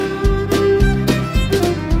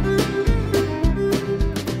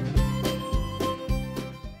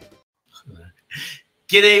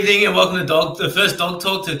Good evening and welcome to the first Dog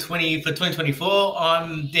Talk for 2024.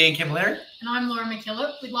 I'm Dan Camilleri. And I'm Laura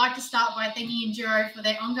McKillop. We'd like to start by thanking Enduro for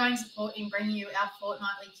their ongoing support in bringing you our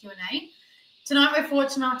fortnightly Q&A. Tonight we're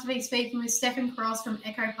fortunate enough to be speaking with Stefan Cross from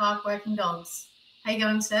Echo Park Working Dogs. How you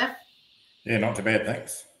going, Steph? Yeah, not too bad,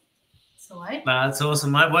 thanks. Sweet. That's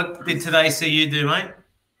awesome, mate. What did today see you do, mate?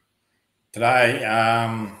 Today,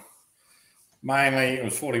 mainly it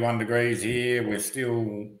was 41 degrees here. We're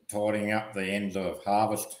still tidying up the ends of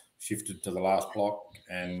harvest, shifted to the last block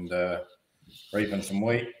and reaping some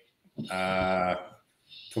wheat.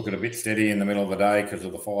 Took it a bit steady in the middle of the day because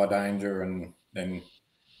of the fire danger, and then,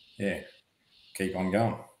 keep on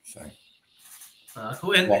going. So,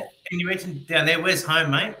 Cool. And you mentioned down there, where's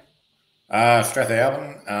home, mate?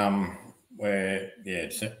 Strathalbyn, where,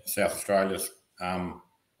 South Australia's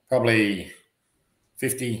probably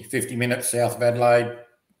 50 minutes south of Adelaide,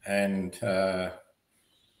 and a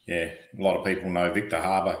lot of people know Victor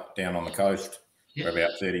Harbour down on the coast. Yep. We're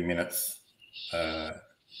about 30 minutes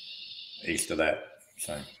east of that,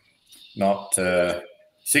 so not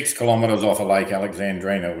 6 kilometres off of Lake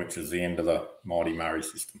Alexandrina, which is the end of the Mighty Murray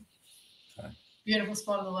system. So, beautiful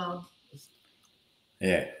spot of the world.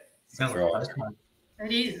 Yeah, sounds like a postcard.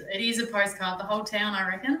 It is a postcard. The whole town, I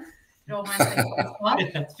reckon. It all makes sense.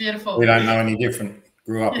 It's beautiful. We don't know any different.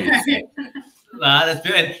 Grew up here. So. That's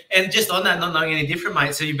good. And just on that, not knowing any different,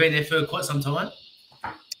 mate, so you've been there for quite some time?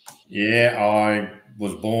 Yeah, I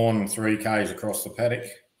was born 3 k's across the paddock.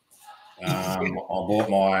 I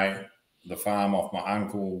bought the farm off my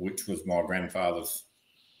uncle, which was my grandfather's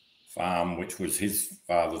farm, which was his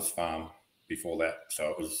father's farm before that. So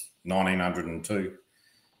it was 1902.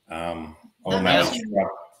 All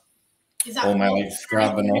mallee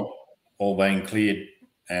scrub and all being cleared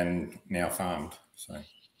and now farmed. So,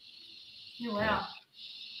 oh, wow.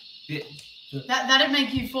 Yeah. That'd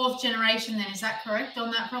make you 4th generation then, is that correct,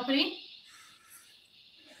 on that property?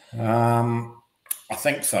 I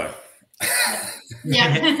think so.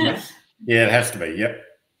 Yeah. Yeah, it has to be. Yep.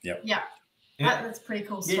 Yeah. That's a pretty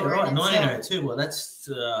cool story. Yeah, right. 1902. Well, that's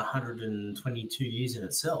 122 years in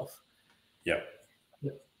itself. Yep.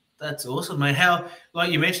 That's awesome, mate. How,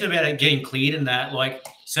 like you mentioned about it getting cleared and that, like,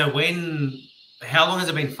 so how long has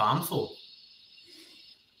it been farmed for?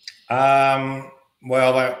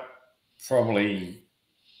 Well, that probably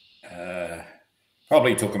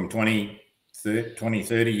took them 20,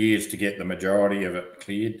 30 years to get the majority of it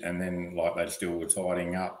cleared, and then like they still were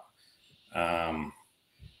tidying up,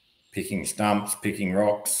 picking stumps, picking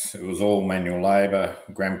rocks. It was all manual labour.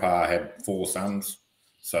 Grandpa had 4 sons,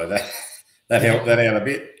 so that helped that out a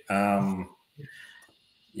bit.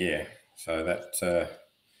 So that's a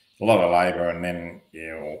lot of labour, and then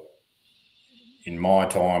in my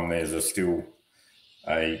time there's still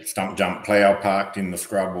a stump jump plough parked in the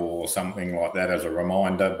scrub or something like that as a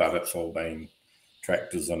reminder, but it's all been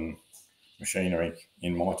tractors and machinery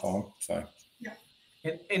in my time. So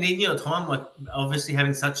and in your time, like obviously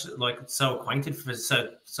having so acquainted for so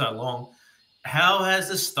long, how has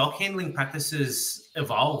the stock handling practices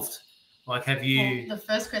evolved? Like, have you? Well, the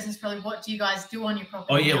first question is probably, what do you guys do on your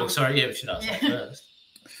property? Oh yeah, well, sorry, we should ask that first.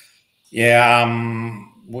 Yeah,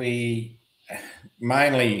 we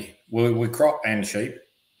mainly we crop and sheep.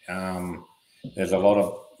 There's a lot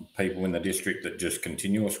of people in the district that just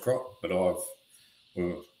continuous crop, but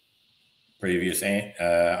previous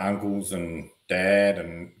uncles and dad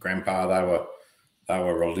and grandpa, they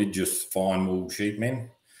were religious fine wool sheep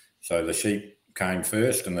men, so the sheep came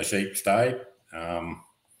first and the sheep stayed. I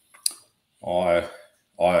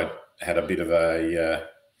had a bit of a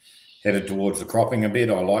headed towards the cropping a bit.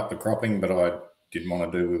 I liked the cropping, but I didn't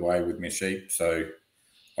want to do away with my sheep, so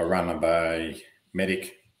I run a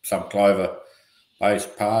medic subclover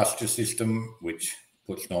based pasture system, which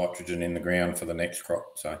puts nitrogen in the ground for the next crop.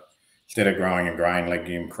 So instead of growing a grain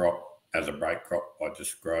legume crop as a break crop, I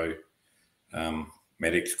just grow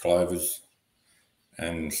medics, clovers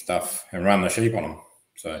and stuff and run the sheep on them.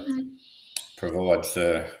 So provides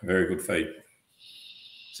very good feed.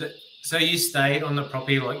 So you stayed on the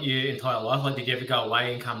property like your entire life? Like, did you ever go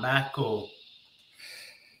away and come back, or?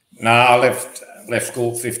 No, I left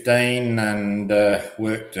school at 15 and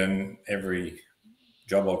worked in every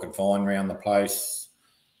job I could find around the place.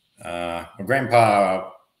 My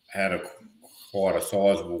grandpa had quite a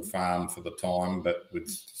sizable farm for the time, but with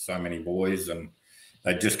so many boys, and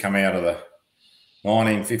they'd just come out of the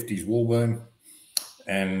 1950s wool boom.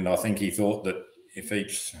 And I think he thought that if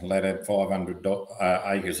each lad had 500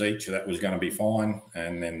 acres each, that was going to be fine.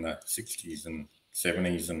 And then the 60s and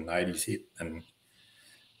 70s and 80s hit, and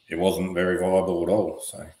it wasn't very viable at all.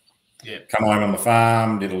 So come home on the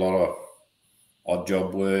farm, did a lot of odd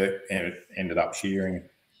job work, and ended up shearing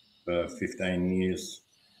for 15 years,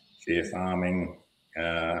 shear farming.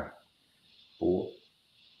 Bought,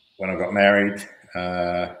 when I got married,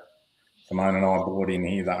 Simone and I bought in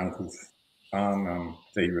here the uncle's farm.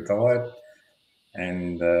 He retired,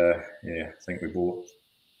 and I think we bought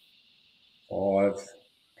 5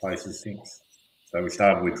 places since. So we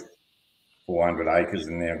started with 400 acres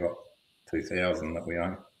and now got 2,000 that we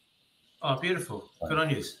own. Oh, beautiful. Good on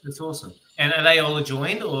you. That's awesome. And are they all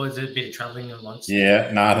adjoined, or is it a bit of travelling amongst?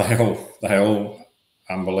 Yeah, no, they all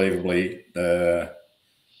unbelievably.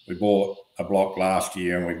 We bought a block last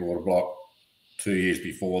year and we bought a block 2 years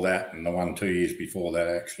before that, and the one 2 years before that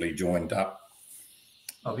actually joined up.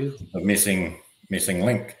 Oh, beautiful. The missing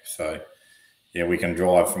link. So, yeah, we can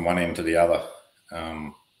drive from one end to the other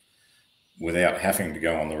without having to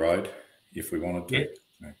go on the road if we wanted to. Yeah.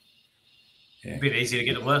 So, yeah. A bit easier to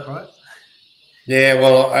get to work, right? Yeah,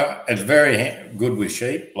 well, it's very good with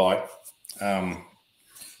sheep. Like,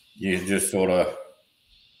 you just sort of,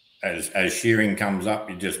 as shearing comes up,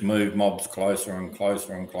 you just move mobs closer and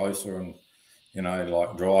closer and closer, and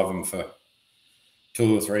like drive them for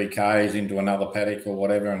 2 or 3 Ks into another paddock or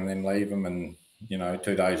whatever, and then leave them. And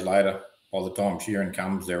 2 days later, by the time shearing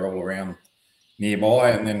comes, they're all around nearby,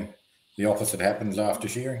 and then the opposite happens after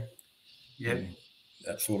shearing. Yeah,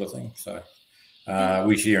 that sort of thing. So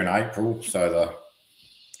we shear in April, so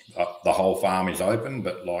the whole farm is open,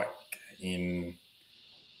 but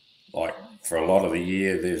for a lot of the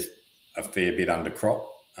year, there's a fair bit under crop.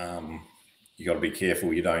 You got to be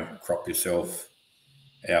careful you don't crop yourself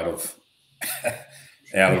out of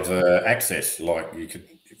access. Like you could,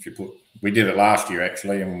 we did it last year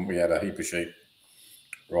actually, and we had a heap of sheep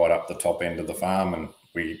right up the top end of the farm, and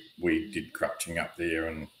we did crutching up there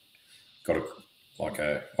and got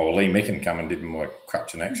Lee Micken come and did my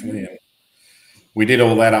crutching actually, and we did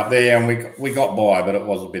all that up there, and we got by, but it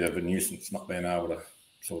was a bit of a nuisance not being able to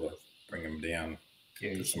sort of bring them down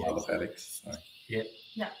to some other paddocks. So. Yeah.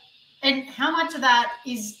 Yeah. And how much of that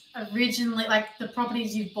is originally, like the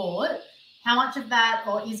properties you've bought, how much of that,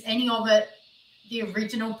 or is any of it the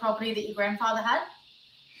original property that your grandfather had?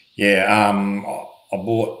 Yeah, I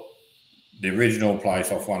bought the original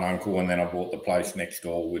place off one uncle, and then I bought the place next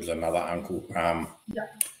door with another uncle.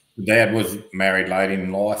 Dad was married late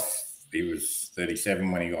in life. He was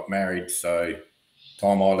 37 when he got married. So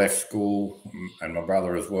time I left school, and my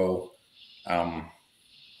brother as well,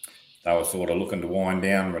 they were sort of looking to wind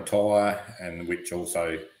down, retire, and which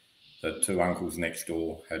also the 2 uncles next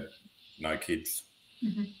door had no kids.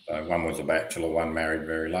 Mm-hmm. So one was a bachelor, one married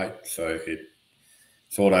very late. So it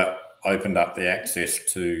sort of opened up the access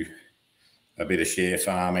to a bit of share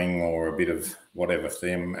farming or a bit of whatever for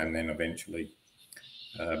them, and then eventually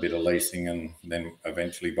a bit of leasing, and then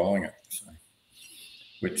eventually buying it. So,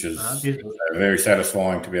 which is very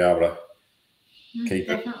satisfying to be able to keep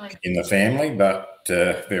definitely. It in the family, but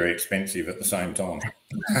very expensive at the same time.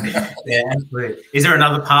 Yeah, absolutely. Is there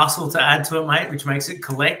another parcel to add to it, mate, which makes it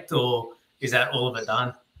collect, or is that all of it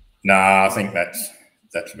done? No, I think that's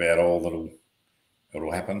about all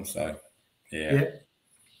that'll happen. So, yeah.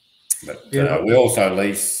 But we also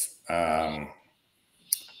lease about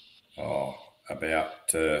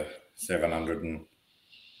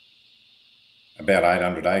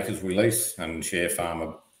 800 acres we lease, and share farm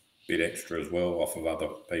a bit extra as well off of other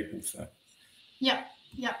people. So yeah.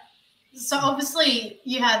 So obviously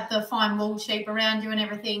you had the fine wool sheep around you and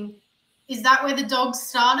everything. Is that where the dogs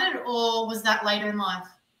started, or was that later in life?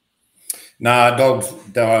 No, dogs.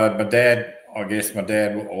 My dad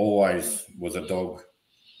always was a dog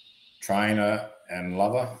trainer and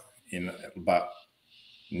lover, but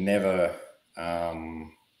never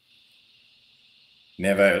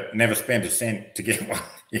spent a cent to get one,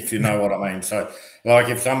 if you know what I mean. So, like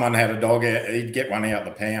if someone had a dog, he'd get one out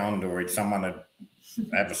the pound, or someone would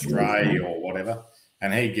have a stray or whatever,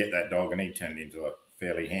 and he'd get that dog, and he turned into a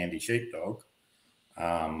fairly handy sheepdog.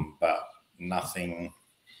 But nothing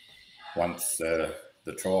once the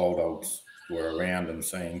trial dogs were around and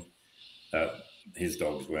seen, his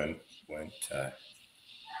dogs weren't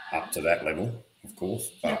up to that level, of course.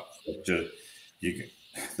 But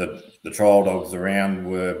the trial dogs around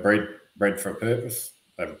were bred for a purpose.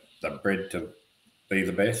 They're bred to be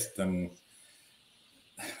the best, and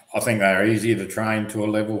I think they're easier to train to a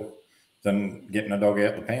level than getting a dog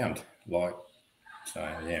out the pound.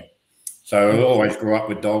 So I always grew up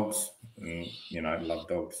with dogs, and loved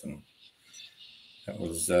dogs, and that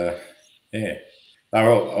was they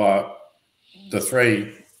were all, the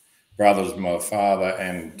 3 brothers, my father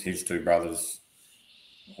and his 2 brothers,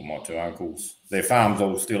 or my 2 uncles, their farms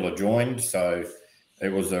all still adjoined, so it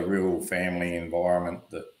was a real family environment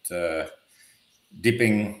that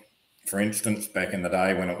dipping, for instance, back in the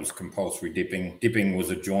day when it was compulsory dipping. Dipping was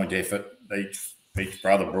a joint effort. Each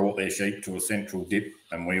brother brought their sheep to a central dip,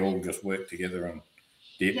 and we all just worked together and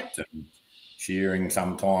dipped and shearing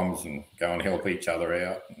sometimes and go and help each other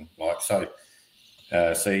out. And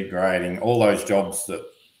seed grading, all those jobs that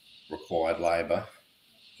required labour,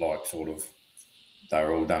 they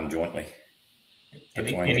were all done jointly.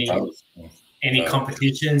 Any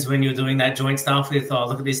competitions when you're doing that joint stuff with,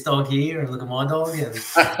 look at this dog here and look at my dog?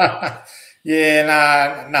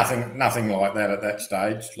 Nothing like that at that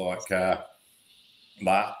stage.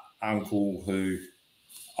 My uncle who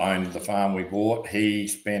owned the farm we bought, he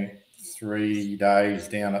spent 3 days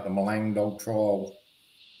down at the Malang Dog Trial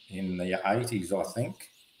in the 80s, I think,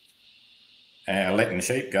 letting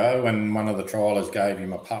sheep go, and one of the trialers gave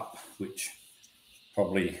him a pup, which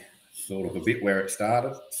probably sort of a bit where it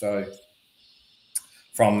started. So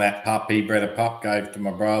from that pup, he bred a pup, gave to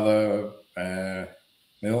my brother,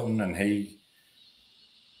 Milton, and he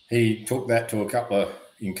took that to a couple of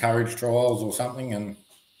encouraged trials or something, and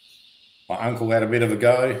my uncle had a bit of a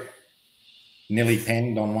go, nearly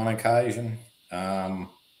penned on one occasion.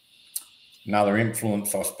 Another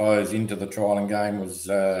influence, I suppose, into the trialling game was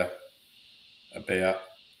about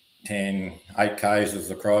 8 Ks as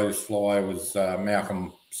the crows fly, was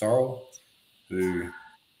Malcolm Sorrell, who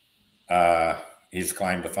his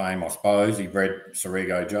claim to fame, I suppose, he bred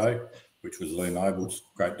Sorigo Joe, which was Lou Noble's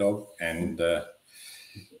great dog. And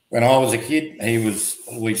when I was a kid,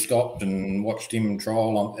 we stopped and watched him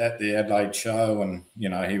trial at the Adelaide show, and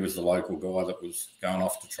he was the local guy that was going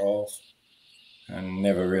off to trials, and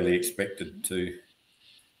never really expected to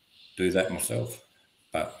do that myself.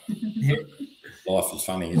 But life is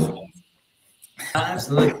funny, isn't it?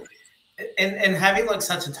 Absolutely. And having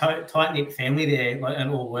such a tight-knit family there,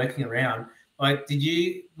 and all working around,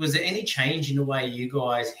 was there any change in the way you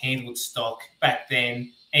guys handled stock back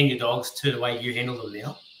then and your dogs to the way you handle them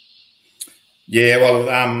now? Yeah, well,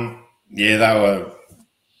 they were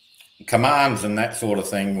commands and that sort of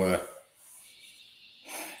thing were,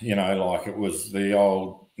 it was the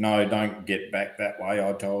old, no, don't get back that way.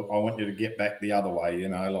 I want you to get back the other way,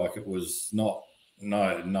 it was not,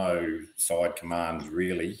 no side commands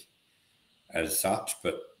really as such,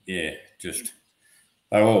 but yeah, just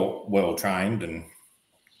they were all well trained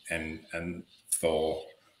and for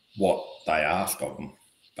what they asked of them.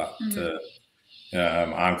 But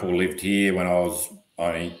my uncle lived here when I was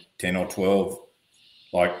only 10 or 12.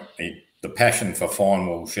 The passion for fine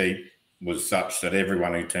wool sheep was such that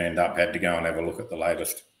everyone who turned up had to go and have a look at the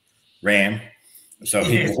latest ram. So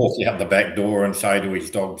he'd walk out the back door and say to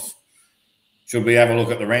his dogs, should we have a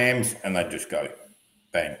look at the rams? And they'd just go,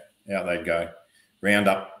 bang, out they'd go. Round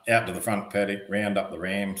up, out to the front paddock, round up the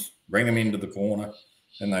rams, bring them into the corner,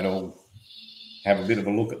 and they'd all have a bit of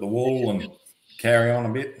a look at the wool and carry on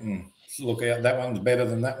a bit and look out, that one's better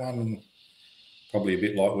than that one. And probably a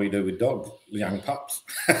bit like we do with dogs, young pups.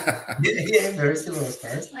 Yeah, very similar, I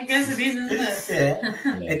suppose. I guess it is, isn't it?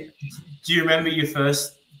 Yeah. Do you remember your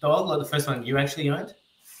first dog, the first one you actually owned?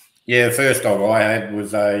 Yeah, the first dog I had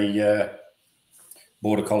was a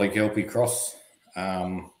Border Collie Kelpie Cross.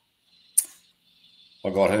 I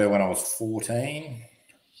got her when I was 14.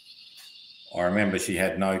 I remember she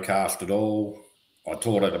had no cast at all. I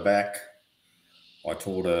taught her to back. I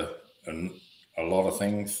taught her a lot of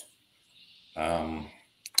things.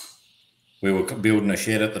 We were building a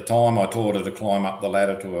shed at the time. I taught her to climb up the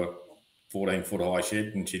ladder to a 14-foot high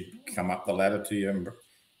shed, and she'd come up the ladder to you. And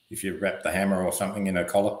if you wrapped the hammer or something in her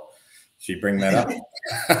collar, she'd bring that up.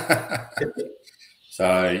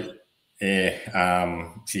 So, yeah,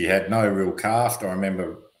 she had no real cast. I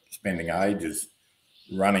remember spending ages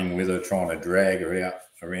running with her, trying to drag her out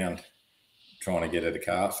around, trying to get her to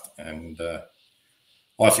cast. And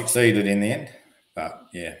I succeeded in the end, but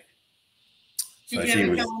yeah. So she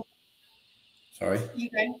was. Sorry. You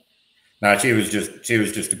go. No, she was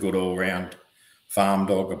just a good all-round farm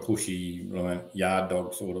dog, a pushy yard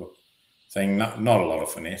dog sort of thing. Not a lot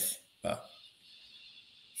of finesse, but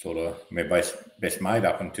sort of my best mate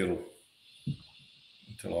up until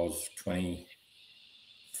I was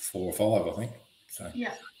 24 or 5, I think. So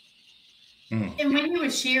yeah. And when you were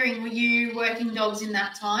shearing, were you working dogs in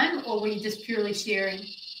that time, or were you just purely shearing?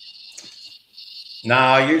 No,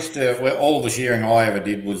 I used to. Well, all the shearing I ever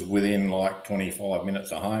did was within 25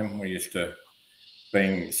 minutes of home. We used to,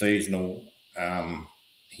 being seasonal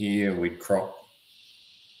here, we'd put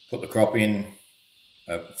the crop in,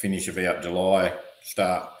 finish about July.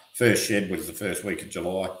 First shed was the first week of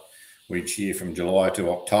July. We'd shear from July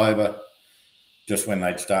to October. Just when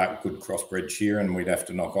they'd start good crossbred shearing, we'd have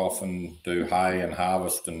to knock off and do hay and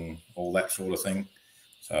harvest and all that sort of thing.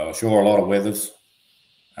 So I saw a lot of weathers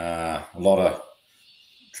a lot of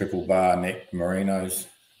triple bar neck merinos.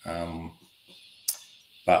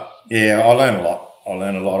 But yeah, I learned a lot. I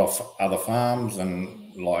learned a lot of other farms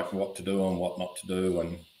and like what to do and what not to do.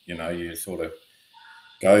 And, you know, you sort of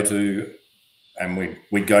go to, and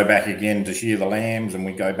we'd go back again to shear the lambs, and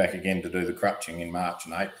we'd go back again to do the crutching in March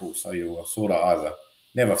and April. So you were sort of either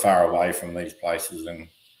never far away from these places, and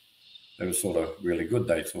they were sort of really good.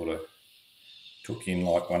 They sort of took in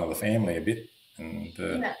like one of the family a bit, and,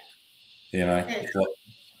 you know,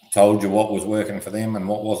 told you what was working for them and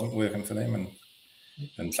what wasn't working for them.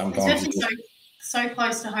 And sometimes especially so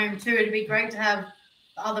close to home too. It'd be great to have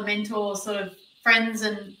other mentors, sort of friends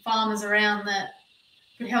and farmers around that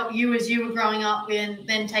could help you as you were growing up and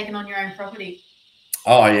then taking on your own property.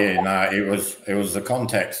 Oh yeah, no, it was the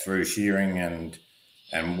contacts through shearing and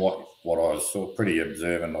what I saw, pretty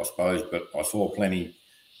observant, I suppose, but I saw plenty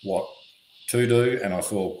what to do and I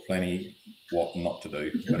saw plenty what not to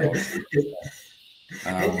do.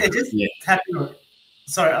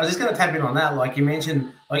 Sorry, I was just going to tap in on that. Like you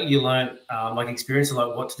mentioned, like you learned like experience of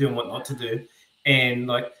like what to do and what not to do. And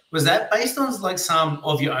like, was that based on like some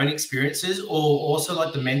of your own experiences or also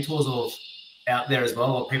like the mentors of out there as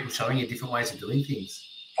well, or people showing you different ways of doing things?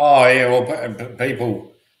 Oh yeah,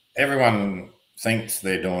 well, everyone thinks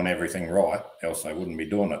they're doing everything right, else they wouldn't be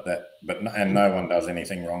doing it. And no one does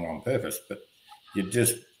anything wrong on purpose. But you'd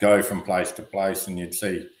just go from place to place, and you'd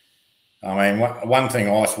see. I mean, one thing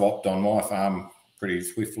I swapped on my farm pretty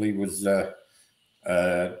swiftly was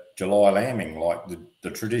July lambing, like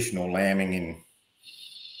the traditional lambing in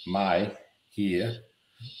May here,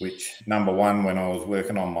 which number one, when I was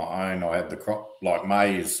working on my own, I had the crop, like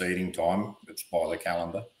May is seeding time, it's by the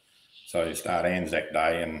calendar. So you start Anzac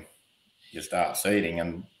Day and you start seeding,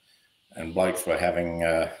 and blokes were having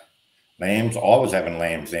lambs. I was having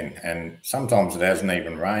lambs then, and sometimes it hasn't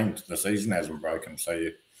even rained, the season hasn't broken. So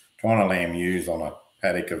you're trying to lamb ewes on a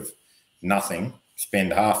paddock of nothing,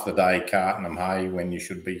 spend half the day carting them hay when you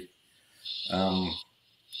should be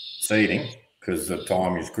seeding because the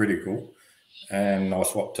time is critical. And I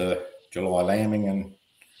swapped to July lambing, and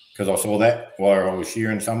because I saw that while I was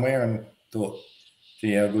shearing somewhere and thought,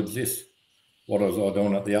 gee, how good's this? What was I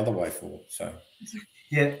doing it the other way for? So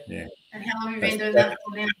yeah. And how long have you been doing that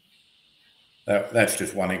for now? That's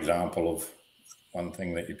just one example of one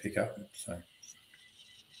thing that you pick up. So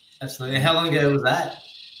absolutely. How long ago was that?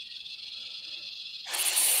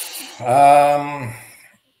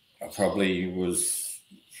 I probably was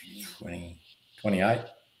 28.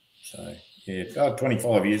 So yeah,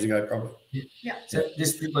 25 years ago, probably. Yeah. So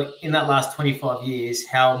just like in that last 25 years,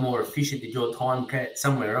 how more efficient did your time get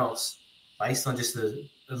somewhere else based on just a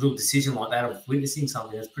little decision like that of witnessing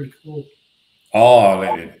something? That's pretty cool. Oh,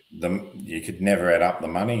 you could never add up the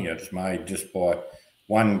money it's made just by,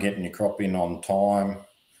 one, getting your crop in on time.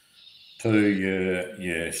 Two,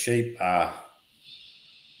 your sheep are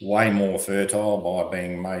way more fertile by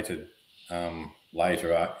being mated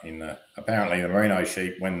later in apparently the merino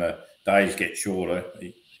sheep, when the days get shorter,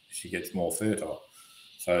 she gets more fertile.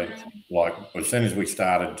 So like as soon as we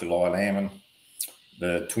started July lambing,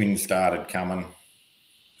 the twins started coming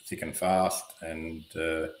thick and fast, and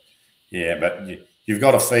but you've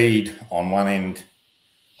got to feed on one end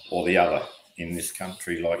or the other in this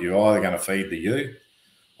country. Like you're either going to feed the ewe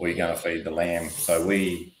or you're going to feed the lamb. So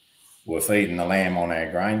we were feeding the lamb on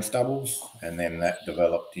our grain stubbles, and then that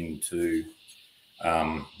developed into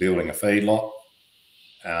building a feedlot,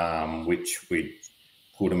 which we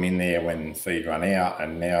put them in there when feed run out,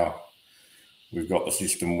 and now we've got the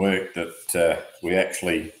system worked that we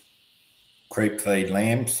actually creep feed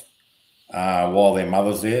lambs while their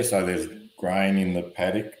mother's there. So there's grain in the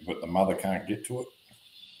paddock, but the mother can't get to it,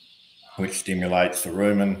 which stimulates the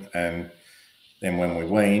rumen, and then when we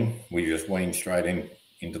wean, we just wean straight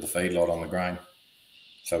into the feedlot on the grain.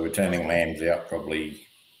 So we're turning lambs out probably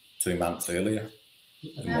 2 months earlier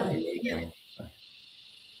than what we were doing. So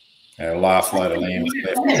our last load of lambs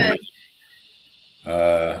left.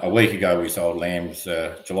 A week ago, we sold lambs,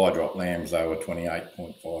 July drop lambs. They were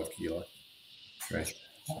 28.5 kilo. That's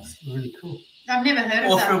really cool. I've never heard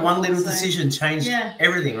of that. Or through one little decision changed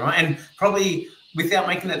everything, right? And probably without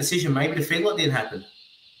making that decision, maybe the feedlot didn't happen.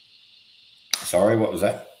 Sorry, what was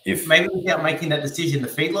that? Maybe without making that decision, the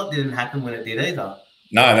feedlot didn't happen when it did either.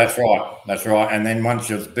 No, that's right. That's right. And then once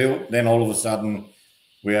it's built, then all of a sudden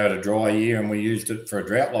we had a dry year and we used it for a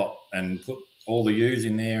drought lot and put all the ewes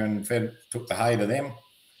in there and took the hay to them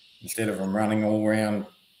instead of them running all around,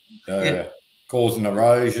 causing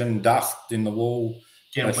erosion, dust in the wool.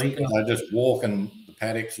 They just walk in the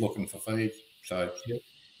paddocks looking for feed. So,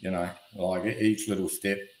 you know, like each little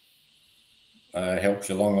step helps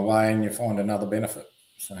you along the way, and you find another benefit.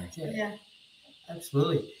 So Yeah.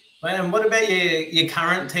 Absolutely. And what about your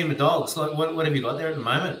current team of dogs? Like, what have you got there at the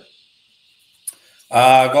moment?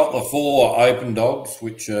 I got the 4 open dogs,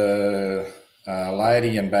 which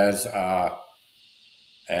Lady and Baz are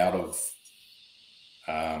out of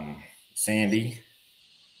Sandy,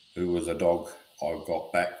 who was a dog I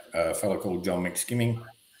got back, a fellow called John McSkimming.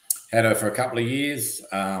 Had her for a couple of years.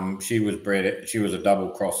 She was bred. She was a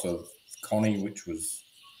double cross of Connie, which was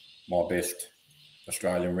my best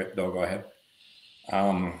Australian rep dog I had.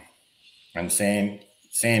 And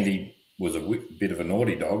Sandy was a bit of a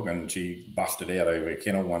naughty dog, and she busted out over a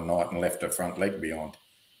kennel one night and left her front leg behind.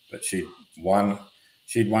 But she'd won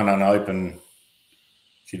an open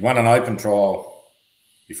trial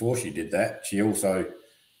before she did that. She also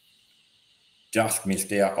just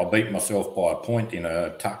missed out. I beat myself by a point in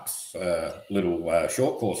a Tux little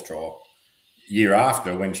short course trial year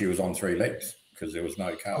after when she was on 3 legs because there was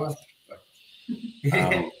no cast.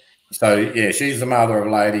 So yeah, she's the mother of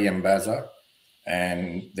Lady and Bazza,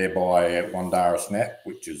 and they're by Wandara Snap,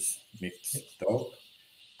 which is Mick's dog.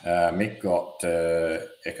 Mick got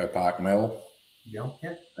Echo Park Mel,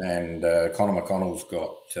 and Connor McConnell's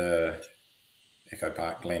got Echo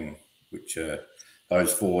Park Glen, which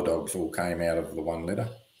those 4 dogs all came out of the one litter.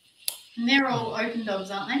 And they're all open dogs,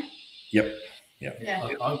 aren't they? Yep. Yeah.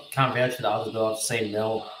 I can't vouch for the others, but I've seen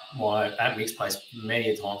Mel at Mick's place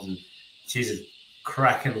many times, and she's a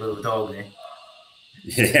cracking little dog there.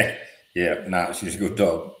 Yeah. No, she's a good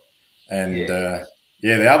dog. And the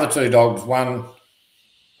other 2 dogs, one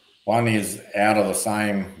is out of the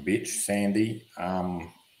same bitch, Sandy,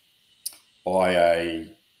 by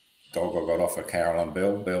a dog I got off of Carolyn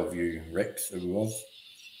Bellevue Rex, who was.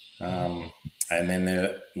 And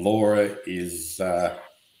then Laura is I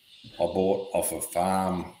bought off a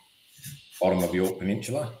farm bottom of York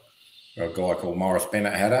Peninsula. A guy called Morris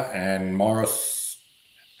Bennett had her, and Morris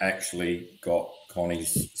actually got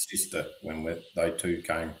Connie's sister when they 2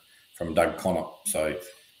 came from Doug Connor. So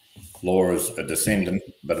Laura's a descendant,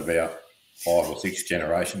 but about 5 or 6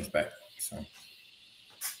 generations back. So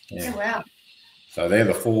yeah. Oh, wow. So they're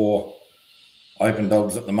the 4 open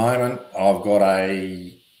dogs at the moment. I've got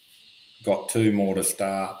 2 more to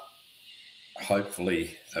start,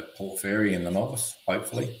 hopefully at Port Fairy in the novice,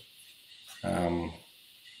 hopefully. One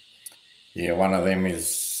of them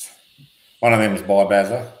is by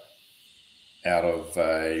Bazza out of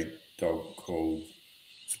a dog called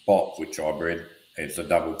Spot, which I bred. It's a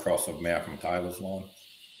double cross of Malcolm Taylor's line.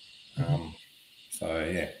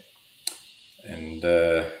 And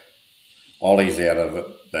Ollie's out of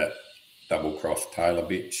that double cross Taylor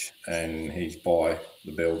bitch, and he's by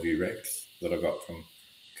the Bellevue Rex that I got from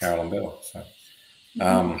Carolyn Bell. So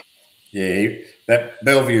that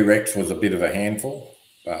Bellevue Rex was a bit of a handful,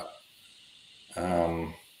 but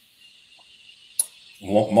I'm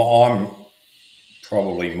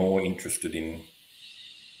probably more interested in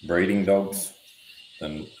breeding dogs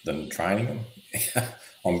than training them.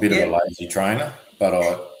 I'm a bit of a lazy trainer, but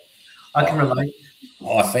I can relate.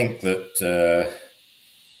 I think that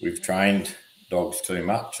we've trained dogs too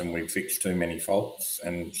much and we've fixed too many faults,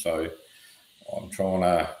 and so I'm trying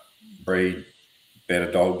to breed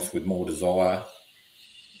better dogs with more desire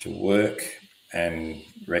to work, and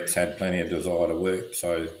Rex had plenty of desire to work,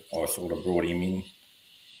 so I sort of brought him in.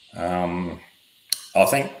 I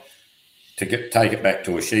think to take it back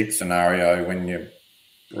to a sheep scenario, when you're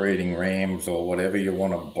breeding rams or whatever, you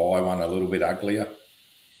want to buy one a little bit uglier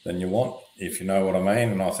than you want, if you know what I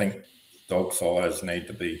mean. And I think dog size need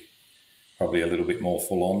to be probably a little bit more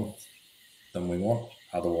full on than we want.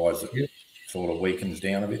 Otherwise, it sort of weakens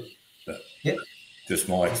down a bit. But just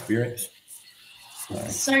my experience.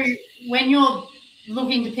 So when you're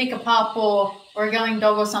looking to pick a pup or a going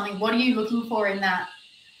dog or something, what are you looking for in that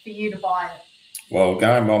for you to buy it? Well,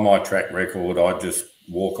 going by my track record, I just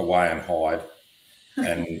walk away and hide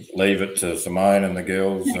and leave it to Simone and the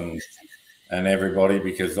girls and everybody,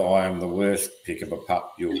 because I am the worst pick of a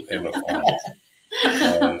pup you'll ever find.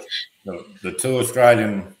 The 2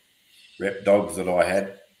 Australian rep dogs that I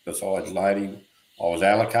had, besides Lady, I was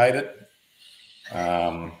allocated.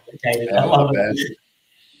 Out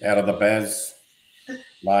of the Baz,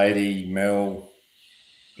 Lady, Mel,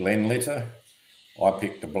 Glen litter, I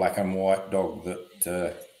picked a black and white dog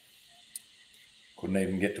that couldn't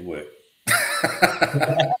even get to work.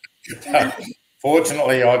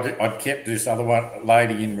 Fortunately, I'd kept this other one,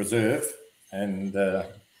 Lady, in reserve, and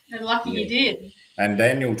lucky you did. And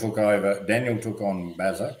Daniel took over. Daniel took on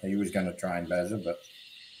Bazza. He was going to train Bazza, but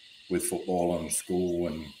with football and school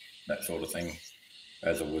and that sort of thing,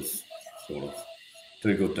 Bazza was sort of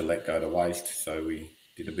too good to let go to waste. So we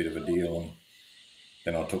did a bit of a deal, and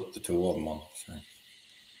then I took the 2 of them on. So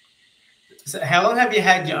So how long have you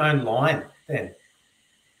had your own line then?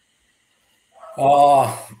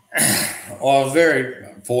 Oh, I was very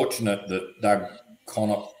fortunate that Doug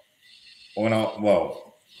Connor,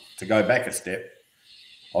 to go back a step,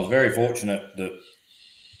 I was very fortunate that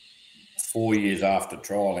 4 years after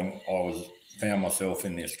trialling, I found myself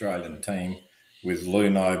in the Australian team with Lou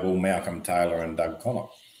Noble, Malcolm Taylor, and Doug Connor.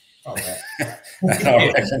 Oh, wow. And I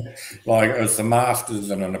reckon, like, it was the Masters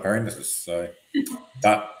and an apprentice. So,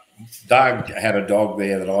 but Doug had a dog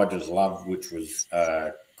there that I just loved, which was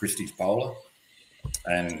Christie's Polar,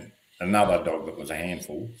 and another dog that was a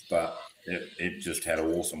handful, but it just had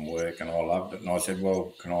awesome work, and I loved it. And I said,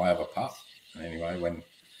 well, can I have a pup? And anyway, when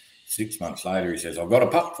 6 months later, he says, I've got a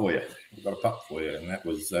pup for you. I've got a pup for you. And that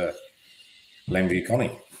was Glenview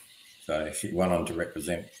Connie. So she went on to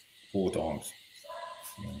represent 4 times.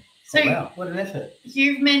 So oh, wow, what an effort.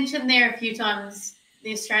 You've mentioned there a few times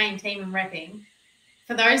the Australian team and repping.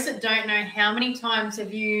 For those that don't know, how many times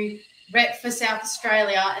have you repped for South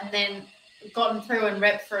Australia and then gotten through and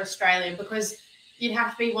repped for Australia? Because you'd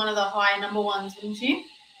have to be one of the higher number ones, wouldn't you?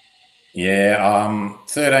 Yeah,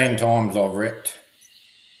 13 times I've repped,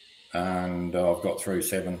 and I've got through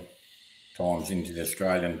 7 times into the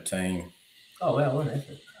Australian team. Oh, wow, what an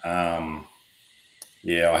effort.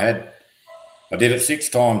 Yeah, I did it 6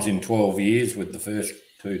 times in 12 years with the first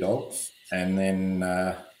 2 dogs. And then,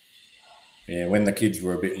 when the kids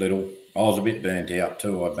were a bit little, I was a bit burnt out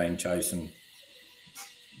too. I'd been chasing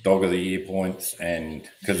Dog of the Year points, and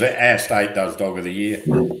because our state does Dog of the Year,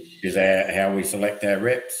 is how we select our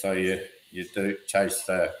reps. So you do chase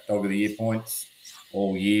the Dog of the Year points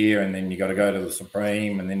all year, and then you got to go to the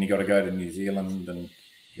Supreme, and then you got to go to New Zealand. And,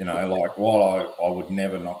 like, while I would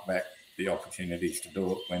never knock back the opportunities to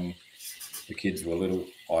do it when the kids were little,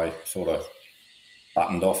 I sort of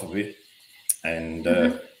buttoned off a bit, and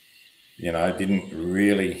didn't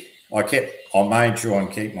really. I made sure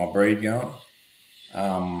and keep my breed going,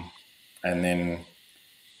 and then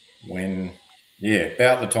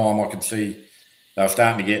about the time I could see they were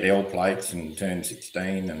starting to get L plates and turn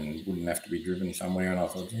 16 and wouldn't have to be driven somewhere, and I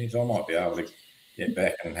thought, geez, I might be able to get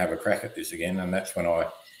back and have a crack at this again. And that's when I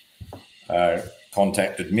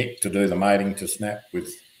contacted Mick to do the mating to Snap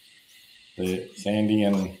with the Sandy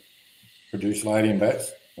and Produce Lady and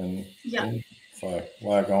Bats, and so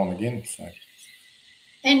we're going again. So,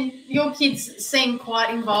 and your kids seem quite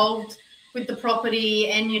involved with the property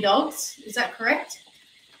and your dogs. Is that correct?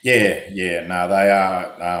 Yeah. No, they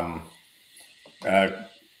are.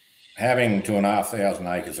 Having 2,500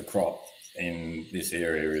 acres of crop in this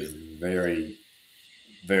area is very,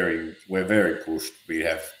 very. We're very pushed.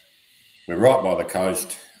 We're right by the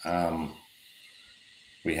coast.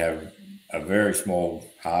 We have a very small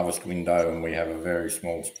harvest window, and we have a very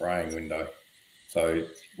small spraying window. So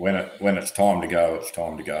when it's time to go, it's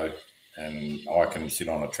time to go. And I can sit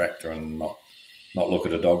on a tractor and not look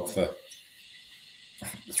at a dog for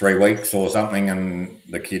 3 weeks or something, and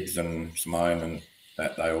the kids and Simone and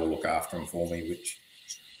that, they all look after them for me, which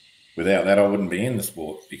without that I wouldn't be in the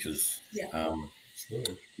sport, because I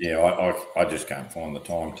just can't find the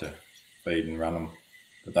time to feed and run them,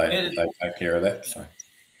 but they take care of that. So.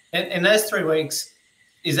 And those 3 weeks,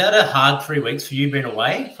 is that a hard 3 weeks for you being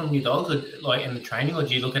away from your dogs, or, like, in the training, or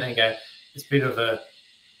do you look at it and go, it's a bit of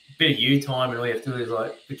you time, and all you have to do is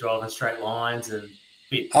like be driving straight lines and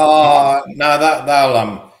bit?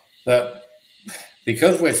 No, they'll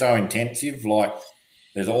because we're so intensive. Like,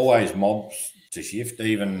 there's always mobs to shift,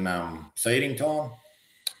 even seeding time.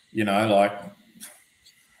 Like,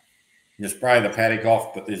 you spray the paddock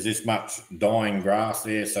off, but there's this much dying grass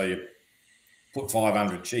there, so you put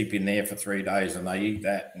 500 sheep in there for 3 days, and they eat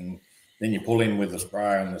that, and then you pull in with the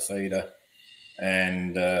sprayer and the seeder,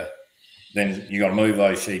 and then you got to move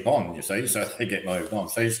those sheep on, you see, so they get moved on.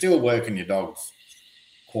 So you're still working your dogs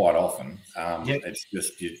quite often. It's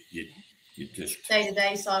just you just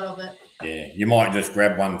day-to-day side of it. Yeah, you might just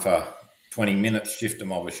grab one for 20 minutes, shift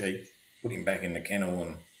them off a sheep, put him back in the kennel,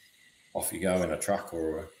 and off you go in a truck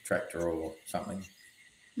or a tractor or something.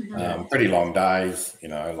 Mm-hmm. Pretty long days,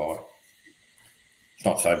 like, it's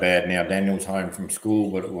not so bad now. Daniel's home from school,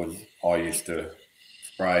 but I used to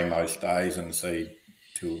spray most days and seed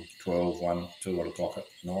till 12, 1, 2 o'clock at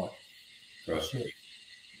night for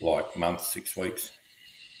like months, 6 weeks.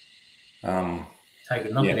 Take a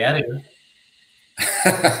knock it out of you.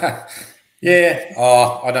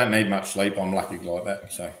 I don't need much sleep. I'm lucky like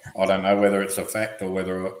that. So I don't know whether it's a fact or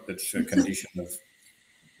whether it's a condition of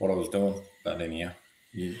what I was doing. But anyhow,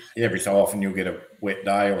 every so often you'll get a wet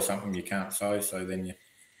day or something you can't sow, so then you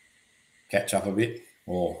catch up a bit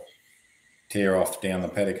or tear off down the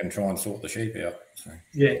paddock and try and sort the sheep out. So.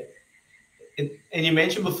 Yeah. And you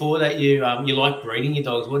mentioned before that you like breeding your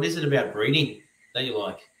dogs. What is it about breeding that you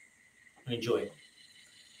like and enjoy?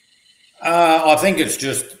 I think it's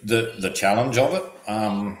just the challenge of it.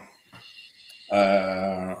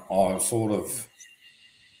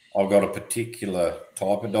 I've got a particular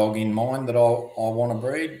type of dog in mind that I want to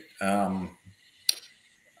breed.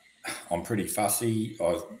 I'm pretty fussy.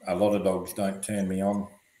 A lot of dogs don't turn me on,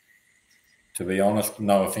 to be honest.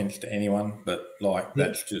 No offense to anyone, but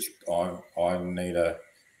that's just I need a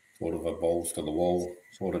sort of a balls to the wall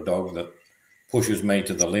sort of dog that pushes me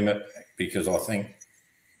to the limit, because I think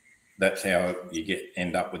that's how you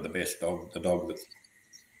end up with the best dog. The dog that's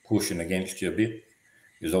pushing against you a bit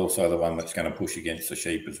is also the one that's going to push against the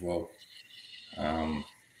sheep as well. I'm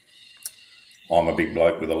a big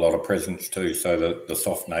bloke with a lot of presence too, so the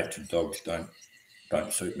soft-natured dogs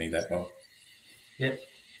don't suit me that well. Yep.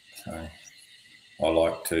 So I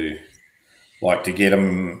like to get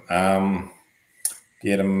them and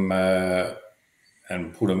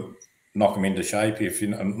knock them into shape, if you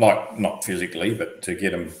know, not physically, but to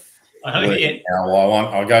get them working how I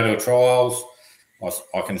want. I go to trials.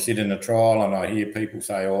 I can sit in a trial and I hear people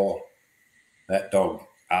say, "Oh, that dog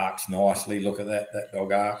arcs nicely. Look at that. That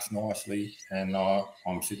dog arcs nicely." And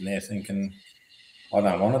I'm sitting there thinking, I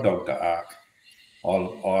don't want a dog to arc. I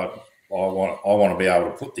want to be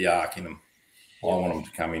able to put the arc in them. I want them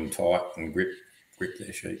to come in tight and grip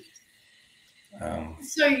their sheep.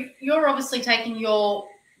 So you're obviously taking your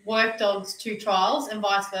work dogs to trials and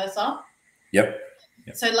vice versa. Yep.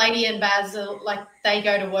 So Lady and Baz are they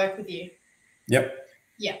go to work with you. Yep.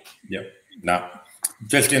 Yep. No,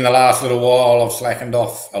 just in the last little while, I've slackened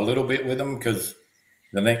off a little bit with them because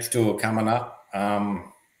the next two are coming up.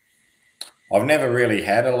 I've never really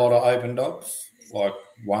had a lot of open dogs. Like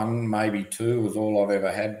one, maybe two was all I've ever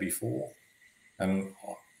had before. And,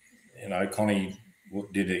 Connie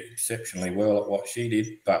did exceptionally well at what she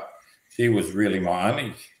did, but she was really my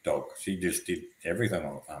only dog. She just did everything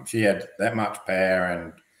on the farm. She had that much power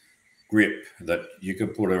and grip that you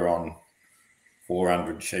could put her on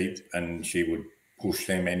 400 sheep and she would push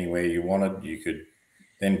them anywhere you wanted. You could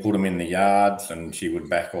then put them in the yards and she would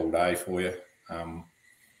back all day for you. Oh,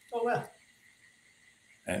 wow.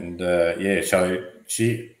 And, so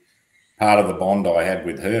part of the bond I had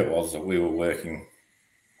with her was that we were working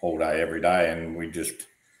all day, every day, and we just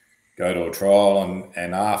go to a trial.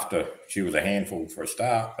 And after, she was a handful for a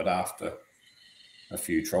start, but after a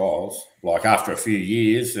few trials, after a few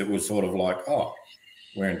years, it was sort of like, oh,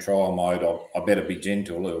 we're in trial mode. I better be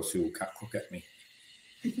gentle, or else he'll cut crook at me.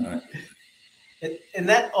 And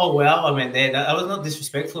that, oh wow, I meant there, that was not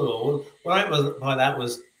disrespectful at all. What I meant by that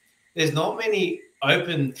was, there's not many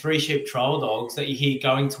open 3-sheep trial dogs that you hear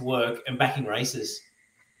going to work and backing races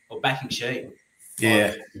or backing sheep.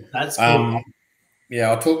 Yeah, that's cool.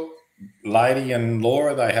 I took Lady and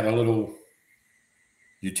Laura. They had a little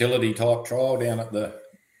utility type trial down at the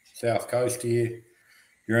south coast here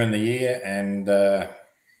during the year, and I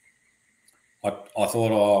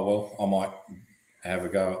thought, oh well, I might have a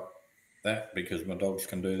go at that because my dogs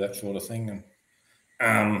can do that sort of thing.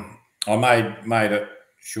 And I made it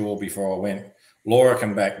sure before I went. Laura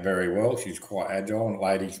can back very well. She's quite agile, and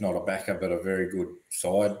Lady's not a backer, but a very good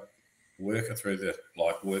side worker through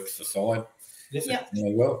works the side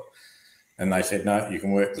really well. And they said, no, you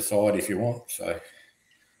can work the side if you want. So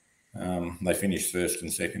they finished first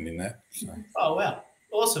and second in that. So. Oh wow,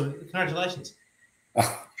 awesome! Congratulations.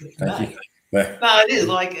 Oh, thank you. No, it is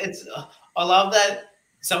it's. I love that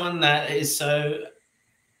someone that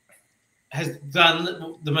has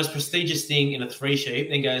done the most prestigious thing in a 3-sheep,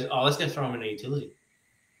 then goes, oh, let's go throw them in a utility.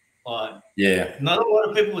 Not a lot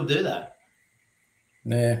of people would do that.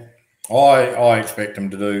 Yeah, I expect them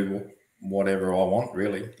to do whatever I want,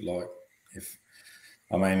 really. To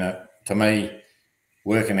me,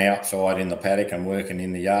 working outside in the paddock and working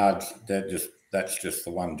in the yards, that's just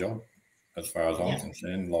the one job, as far as I'm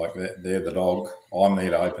concerned. They're the dog. I'm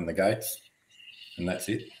there to open the gates, and that's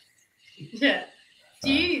it. Yeah.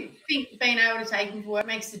 Do you think being able to take them to work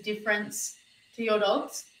makes a difference to your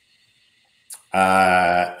dogs?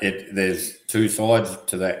 There's two sides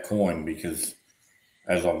to that coin, because,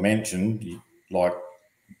 as I mentioned, my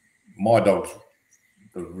dogs,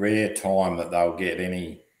 the rare time that they'll get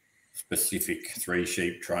any specific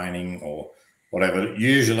 3-sheep training or whatever,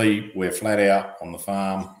 usually we're flat out on the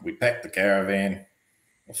farm. We pack the caravan,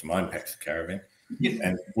 or Simone packs the caravan,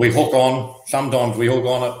 and we hook on. Sometimes we hook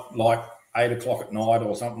on at 8 o'clock at night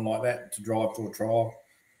or something like that to drive to a trial.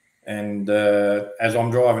 And as I'm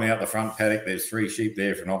driving out the front paddock, there's 3 sheep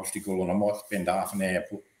there for an obstacle, and I might spend half an hour,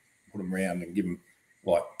 put them around and give them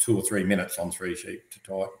 2 or 3 minutes on 3 sheep to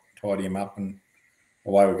tidy them up, and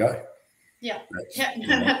away we go. Yeah.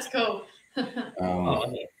 That's cool.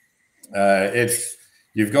 It's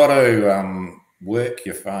you've got to work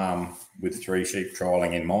your farm with 3 sheep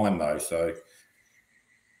trialing in mind, though. So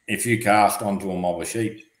if you cast onto a mob of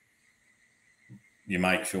sheep, you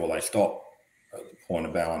make sure they stop at the point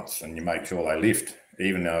of balance, and you make sure they lift,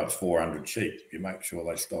 even though it's 400 sheep. You make sure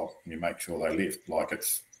they stop, and you make sure they lift. Like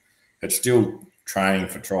it's still training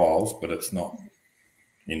for trials, but it's not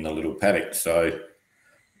in the little paddock. So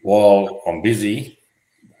while I'm busy,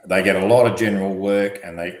 they get a lot of general work,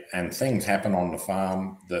 and things happen on the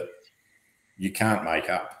farm that you can't make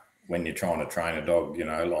up when you're trying to train a dog. You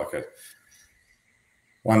know, like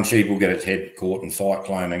one sheep will get its head caught in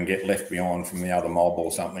cyclone and get left behind from the other mob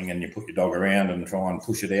or something, and you put your dog around and try and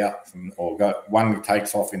push it out, or one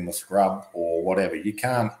takes off in the scrub or whatever. You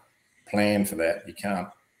can't plan for that. You can't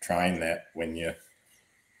train that when you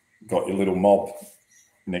got your little mob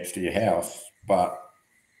next to your house. But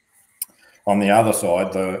on the other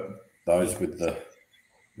side, those with the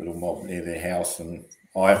little mob near their house, and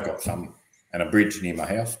I have got some, and a bridge near my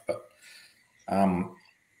house, but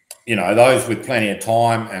you know, those with plenty of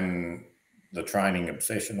time and the training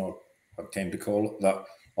obsession, I tend to call it, that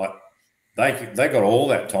like they got all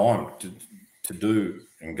that time to do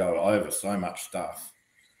and go over so much stuff,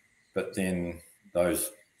 but then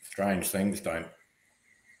those strange things don't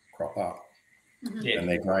crop up. Yeah. And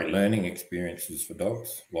they're great learning experiences for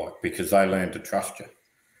dogs, like, because they learn to trust you.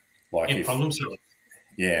 Like and problem solving.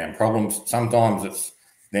 Yeah, and problems, sometimes it's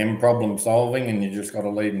them problem solving and you just got to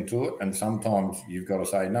lead them to it, and sometimes you've got to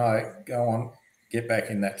say, no, go on, get back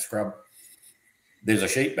in that scrub, there's a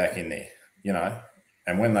sheep back in there, you know.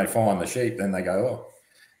 And when they find the sheep, then they go, oh,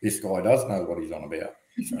 this guy does know what he's on about.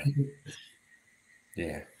 So,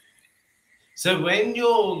 yeah. So when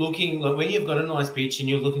you're looking, like when you've got a nice bitch and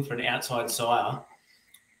you're looking for an outside sire,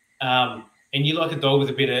 and you like a dog with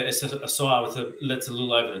a bit of a sire that's a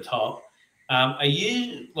little over the top, are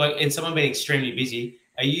you like, and someone being extremely busy,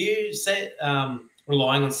 are you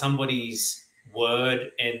relying on somebody's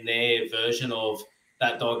word and their version of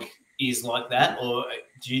that dog is like that, or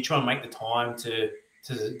do you try and make the time to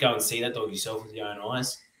go and see that dog yourself with your own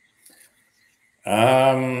eyes?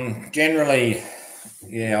 Generally,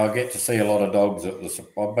 yeah, I get to see a lot of dogs at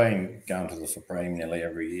I've been going to the Supreme nearly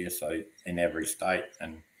every year, so in every state,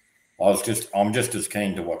 and I'm just as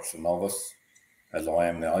keen to watch the novice as I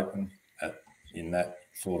am the open in that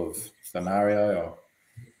sort of scenario.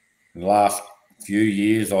 In the last few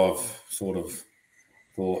years, I've sort of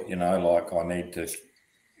thought, you know, like I need to,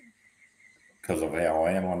 because of how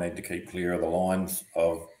I am, I need to keep clear of the lines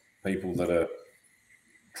of people that are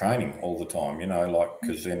training all the time, you know, like,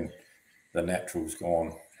 because then the natural's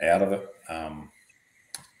gone out of it.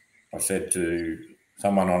 I said to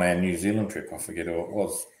someone on our New Zealand trip, I forget who it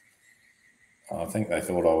was, I think they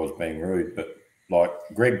thought I was being rude, but like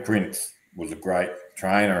Greg Prince was a great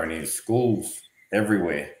trainer, and his schools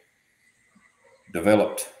everywhere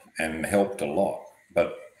developed and helped a lot.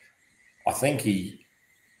 But I think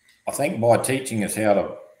by teaching us how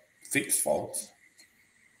to fix faults,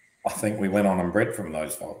 I think we went on and bred from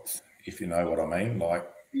those faults, if you know what I mean. Like,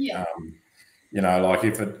 yeah. You know, like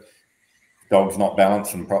if a dog's not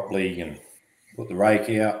balancing properly, and put the rake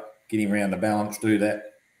out, get him around the balance, do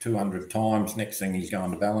that 200 times. Next thing he's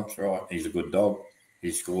going to balance, right? He's a good dog.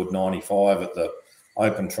 He scored 95 at the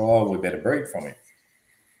open trial. We better breed from him.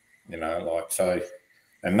 You know, like, so,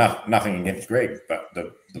 and nothing against Greg, but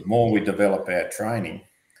the more we develop our training,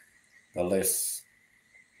 the less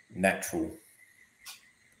natural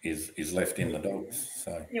is left in the dogs.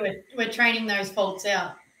 So yeah, we're training those faults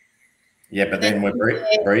out. Yeah, but then we're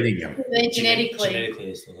breeding them. They're genetically.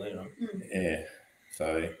 Right? Yeah.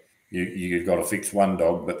 So you've got to fix one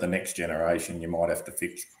dog, but the next generation you might have to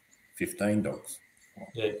fix 15 dogs.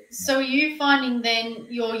 Yeah. So are you finding then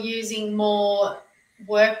you're using more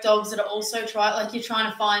work dogs that are also like you're trying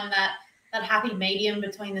to find that happy medium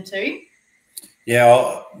between the two?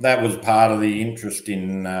 Yeah, that was part of the interest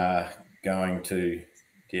in going to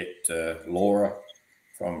get Laura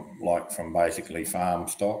from basically farm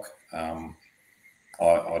stock. I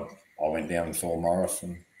went down and saw Morris,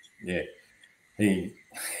 and yeah,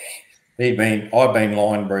 I've been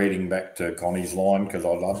line breeding back to Connie's line because I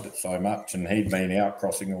loved it so much, and he'd been out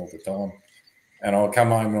crossing all the time. And I come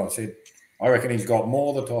home and I said, I reckon he's got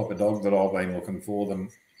more the type of dog that I've been looking for than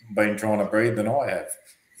been trying to breed than I have,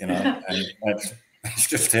 you know. And that's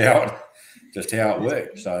just how it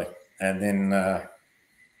worked. So, and then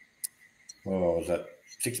what was it?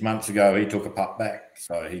 6 months ago, he took a pup back.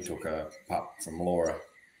 So he took a pup from Laura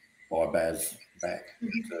by Baz back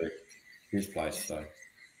to his place. So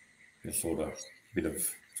there's sort of a bit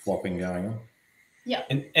of swapping going on. Yeah.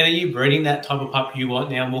 And are you breeding that type of pup you want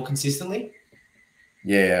now more consistently?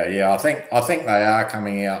 Yeah. I think they are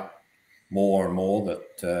coming out more and more.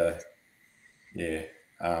 That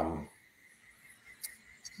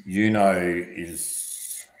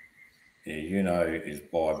is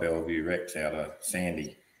by Bellevue Rex out of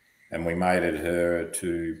Sandy, and we mated her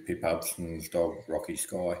to Pip Hudson's dog Rocky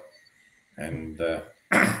Sky, and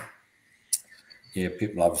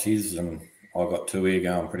Pip loves his, and I got two here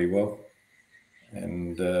going pretty well,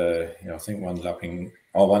 and I think one's up in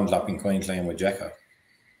Queensland with Jacko.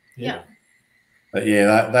 Yeah. But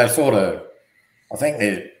they're sort of, I think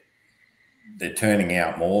they're turning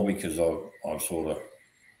out more because I'm sort of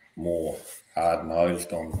more hard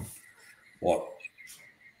nosed on what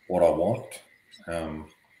I want.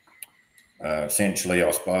 Essentially,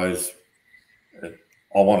 I suppose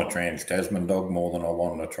I want a trans-Tasman dog more than I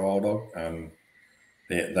want a trial dog.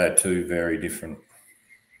 They're two very different.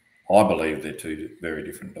 I believe they're two very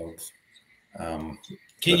different dogs.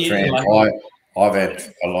 I've had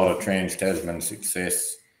a lot of trans-Tasman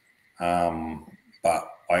success, but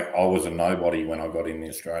I was a nobody when I got in the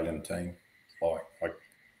Australian team.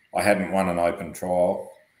 I hadn't won an open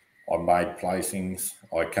trial. I made placings.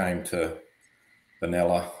 I came to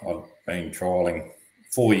Vanilla. I'd been trialling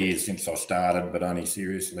 4 years since I started, but only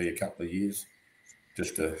seriously a couple of years.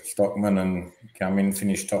 Just a stockman and come in,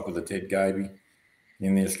 finish top of the Ted Gaby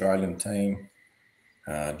in the Australian team.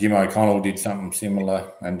 Jim O'Connell did something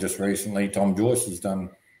similar, and just recently Tom Joyce has done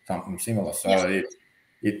something similar. So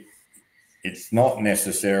it's not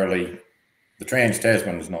necessarily, the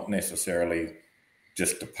Trans-Tasman is not necessarily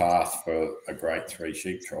just a path for a grade 3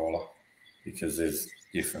 sheep trialer, because there's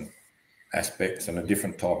different aspects and a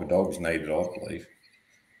different type of dogs needed, I believe.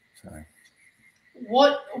 So,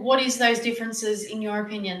 what is those differences in your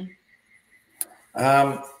opinion?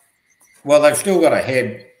 Well, they've still got to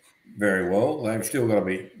head very well. They've still got to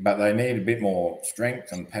be, but they need a bit more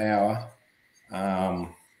strength and power. I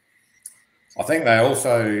think they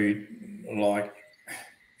also, like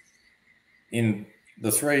in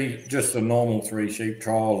the normal 3 sheep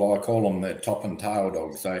trials, I call them their top and tail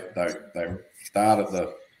dogs. They start at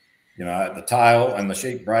the tail, and the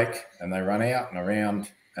sheep break and they run out and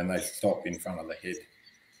around and they stop in front of the head,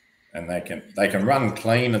 and they can run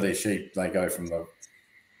clean of their sheep. They go from the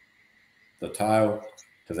tail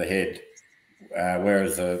to the head,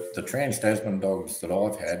 whereas the Trans-Tasman dogs that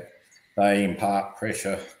I've had, they impart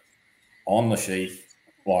pressure on the sheep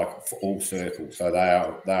like for all circles. So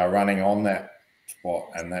they are running on that spot,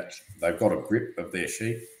 and they've got a grip of their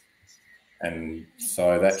sheep, and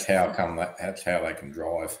so that's how they can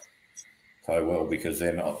drive so well, because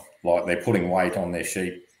they're not like they're putting weight on their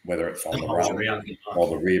sheep, whether it's on the rump or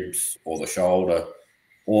the ribs or the shoulder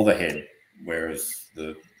or the head. Whereas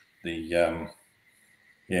as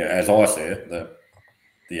I said,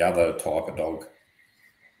 the other type of dog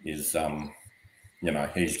is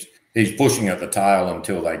he's pushing at the tail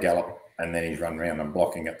until they gallop, and then he's run around and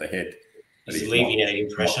blocking at the head. But he's alleviating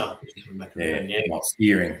pressure.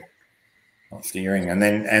 Not steering, and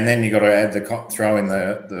then you got to add throw in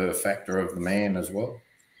the factor of the man as well,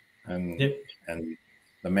 and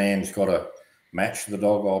the man's got to match the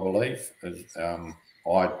dog, I believe.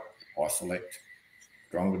 I select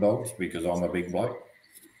stronger dogs because I'm a big bloke,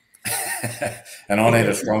 and I need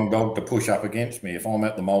a strong dog to push up against me. If I'm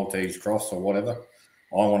at the Maltese Cross or whatever,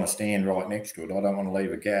 I want to stand right next to it. I don't want to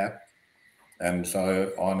leave a gap, and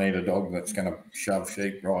so I need a dog that's going to shove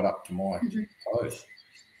sheep right up to my toes.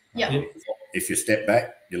 Yeah. If you step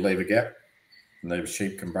back, you leave a gap, and the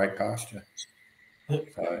sheep can break past you.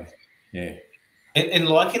 So, yeah. And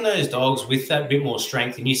liking those dogs with that bit more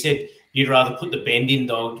strength, and you said you'd rather put the bend in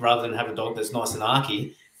dog rather than have a dog that's nice and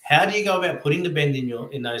archy. How do you go about putting the bend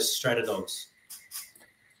in those straighter dogs?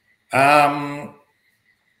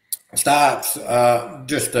 Starts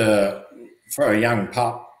just for a young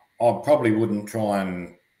pup, I probably wouldn't try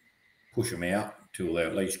and push them out till they're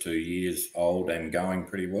at least 2 years old and going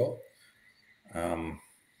pretty well.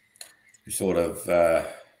 You sort of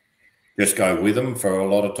just go with them for a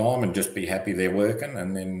lot of time and just be happy they're working,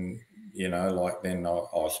 and then I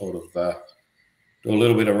sort of do a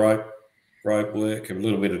little bit of rope work, a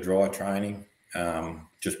little bit of dry training,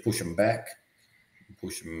 just push them back,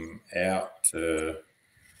 push them out,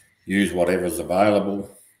 use whatever's available.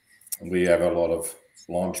 We have a lot of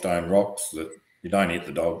limestone rocks that you don't hit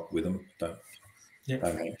the dog with them.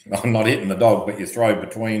 I'm not hitting the dog, but you throw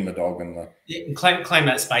between the dog and the... Yeah, and claim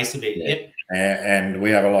that space a bit, yep. And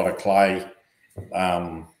we have a lot of clay,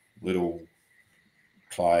 little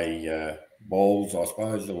clay balls, I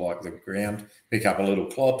suppose, are like the ground. Pick up a little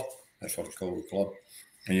clod, that's what it's called, a clod.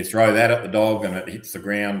 And you throw that at the dog and it hits the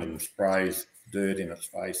ground and sprays dirt in its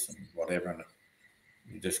face and whatever, and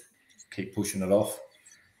you just keep pushing it off.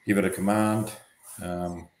 Give it a command.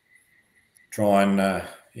 Try and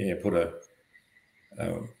put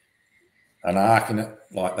an arc in it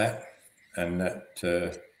like that, and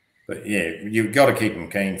that. But yeah, you've got to keep them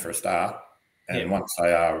keen for a start, and once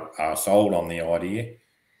they are sold on the idea,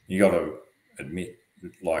 you got to admit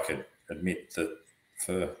that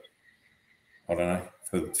for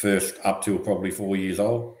the first up till probably 4 years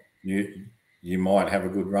old, you might have a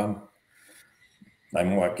good run. They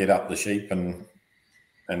might get up the sheep and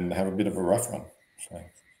have a bit of a rough run. So,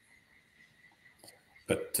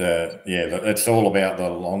 but it's all about the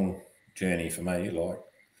long journey for me. Like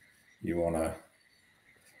you want to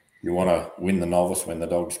win the novice when the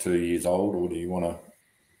dog's 2 years old, or do you want to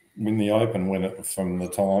win the open from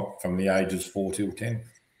the ages 4 till 10?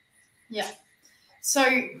 Yeah. So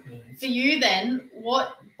for you then,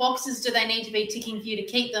 what boxes do they need to be ticking for you to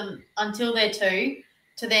keep them until they're 2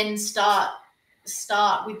 to then start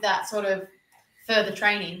with that sort of further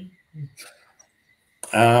training?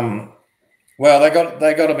 Well, they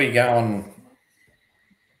got to be going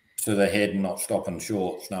to the head and not stopping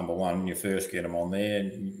shorts. Number one, you first get them on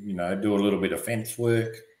there. Do a little bit of fence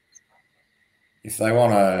work. If they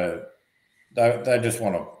want to, they just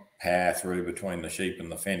want to power through between the sheep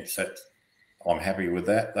and the fence. I'm happy with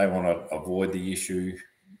that. They want to avoid the issue,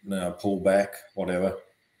 pull back, whatever.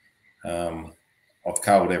 I've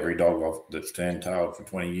culled every dog that's turned-tailed for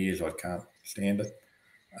 20 years. I can't stand it.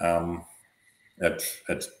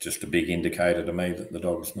 That's just a big indicator to me that the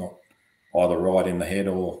dog's not either right in the head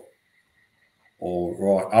or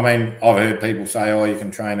right. I mean, I've heard people say, "Oh, you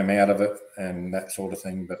can train them out of it" and that sort of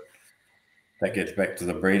thing, but that gets back to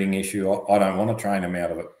the breeding issue. I don't want to train them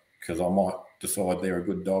out of it because I might decide they're a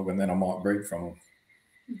good dog and then I might breed from them.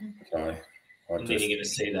 Mm-hmm. So then you're going to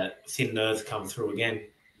see that thin nerve come through again.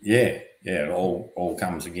 Yeah, it all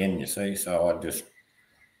comes again. You see, so I just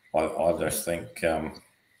think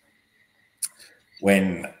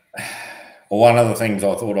one of the things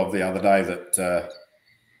I thought of the other day that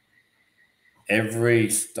every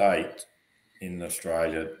state in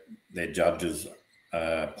Australia, their judges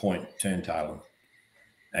point turntailing,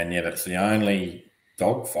 and yet it's the only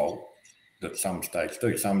dog fault that some states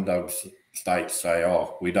do. Some states say,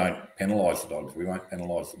 "Oh, we don't penalise the dogs. We won't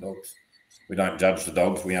penalise the dogs. We don't judge the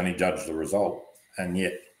dogs. We only judge the result." And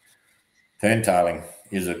yet, turntailing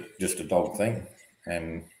is just a dog thing,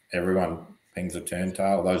 and everyone pings a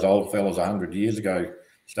turntail. Those old fellas 100 years ago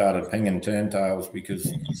started pinging turntails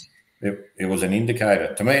because it was an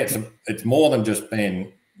indicator. To me, it's more than just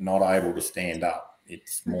being not able to stand up.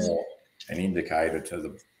 It's more an indicator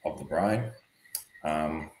of the brain.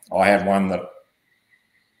 I had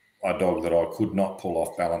a dog that I could not pull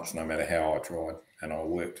off balance no matter how I tried, and I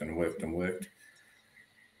worked and worked and worked.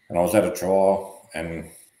 And I was at a trial,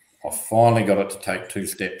 and I finally got it to take 2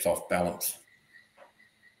 steps off balance.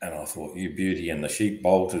 And I thought, you beauty, and the sheep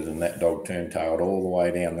bolted, and that dog turntailed all the way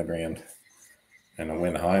down the ground. And I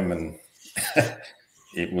went home, and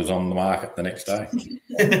it was on the market the next day.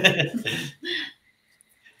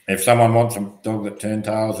 If someone wants a dog that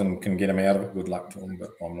turntails and can get them out of it, good luck to them,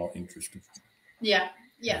 but I'm not interested. Yeah.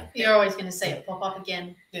 You're always going to see it pop up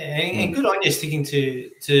again. Yeah, and good on you sticking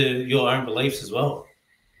to your own beliefs as well.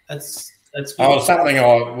 That's good.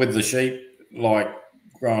 Something with the sheep, like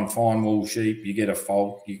growing fine wool sheep, you get a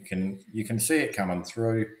fault, you can see it coming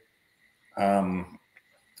through. I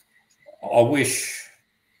wish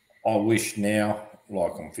now,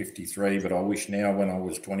 like I'm 53, but I wish now when I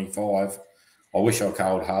was 25, I wish I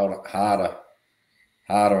culled harder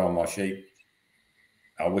on my sheep.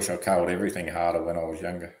 I wish I culled everything harder when I was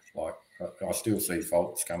younger. Like I still see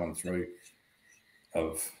faults coming through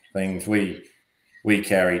of things. We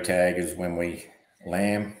carry taggers when we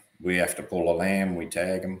lamb. We have to pull a lamb, we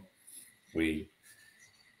tag them.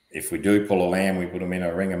 If we do pull a lamb, we put them in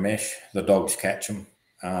a ring of mesh. The dogs catch them.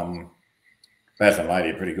 Baz and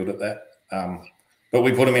Lady are pretty good at that. But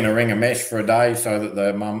we put them in a ring of mesh for a day so that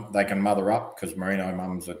they can mother up, because merino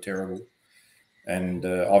mums are terrible. And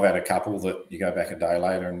I've had a couple that you go back a day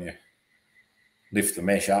later and you lift the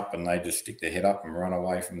mesh up and they just stick their head up and run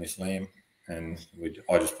away from this lamb. And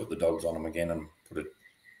I just put the dogs on them again and put a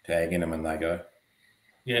tag in them and they go.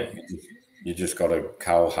 Yeah. You just got to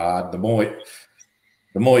cull hard. The more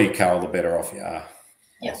you cull, the better off you are,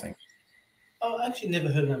 I think. I actually never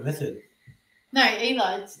heard of that method. No,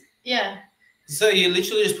 either. Yeah. So you're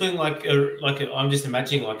literally just putting I'm just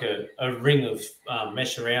imagining like a ring of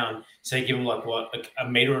mesh around. So you give them like what, a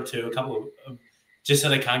meter or two, a couple of, just so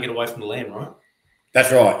they can't get away from the lamb, right?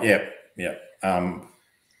 That's right. Yeah.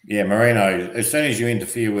 Merino. As soon as you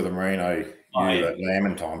interfere with a merino, ewe at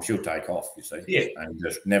lambing time, she'll take off, you see, Yeah. and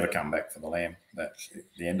just never come back for the lamb. That's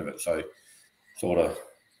the end of it. So sort of,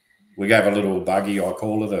 we gave a little buggy, I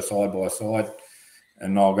call it, a side-by-side,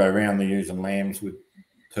 and I'll go around the ewes and lambs with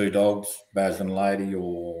 2 dogs, Baz and Lady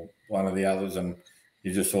or one of the others, and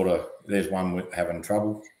you just sort of, there's one with having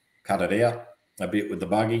trouble, cut it out a bit with the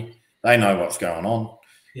buggy. They know what's going on.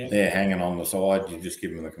 Yeah. They're hanging on the side. You just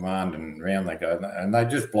give them the command and round they go. And they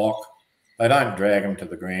just block. They don't drag them to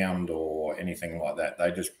the ground or anything like that.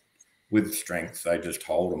 They just, with strength, they just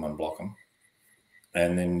hold them and block them.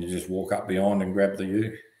 And then you just walk up behind and grab the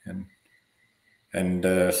ewe. And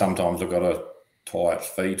sometimes I've got to tie its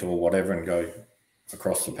feet or whatever and go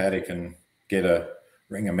across the paddock and get a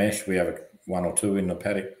ring of mesh. We have 1 or 2 in the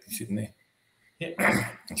paddock sitting there. Yeah.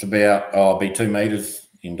 It's about, it'll be 2 metres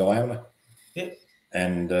in diameter. Yeah.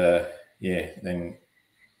 And then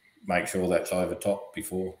make sure that's over top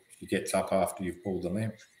before she gets up after you've pulled the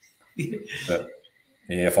lamp. But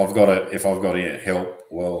yeah, if I've got to help,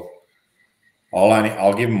 well,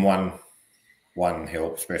 I'll give them one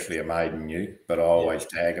help, especially a maiden ewe, but I always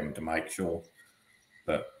tag them to make sure.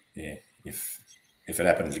 But yeah, if it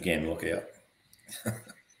happens again, look out.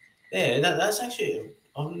 Yeah, that's actually,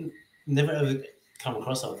 I've never ever come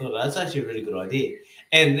across that. I thought that's actually a really good idea,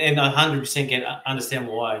 and I 100% understand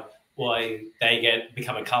why they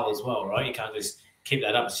become a colour as well, right? You can't just keep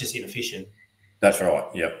that up; it's just inefficient. That's right.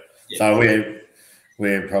 Yep. So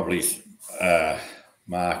we're probably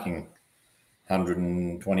marking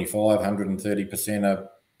 125, 130%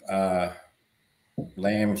 of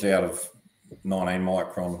lambs out of 19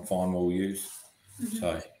 micron fine wool ewes. Mm-hmm.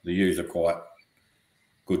 So the ewes are quite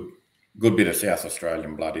good bit of South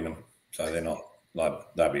Australian blood in them. So they're not like,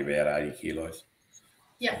 they'll be about 80 kilos.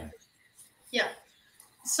 Yeah. Yeah.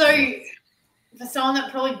 So for someone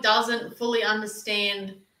that probably doesn't fully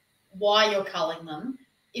understand why you're culling them,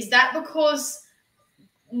 is that because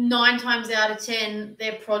 9 times out of 10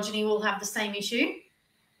 their progeny will have the same issue,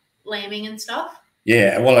 lambing and stuff?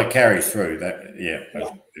 Yeah, well, it carries through that. Yeah.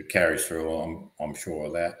 It carries through. I'm sure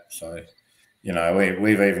of that. So, you know,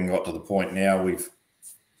 we've even got to the point now. We've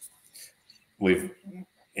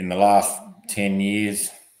in the last 10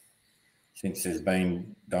 years, since there's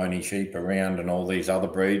been Donny sheep around and all these other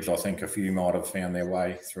breeds, I think a few might have found their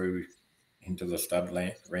way through into the stud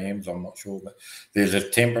rams. I'm not sure, but there's a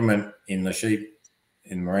temperament in the sheep,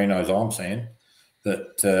 in merinos, I'm saying,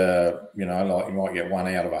 that, you know, like you might get 1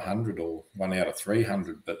 out of 100 or 1 out of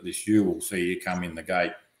 300, but this ewe will see you come in the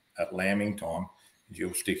gate at lambing time,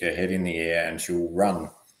 she'll stick her head in the air and she'll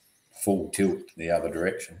run full tilt the other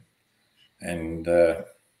direction. And, of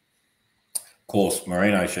course,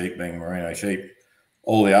 merino sheep being merino sheep,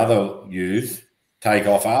 all the other ewes take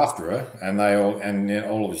off after her, and then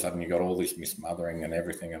all of a sudden you got all this mismothering and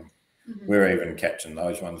everything, and we're even catching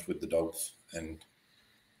those ones with the dogs and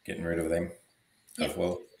getting rid of them as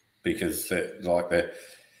well, because like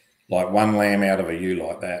one lamb out of a ewe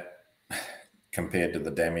like that compared to the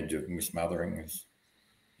damage of mismothering is,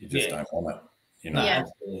 you just don't want it. You know? Yeah.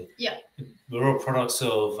 Yeah. We're all products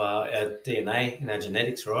of our DNA and our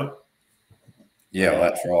genetics, right? Yeah, well,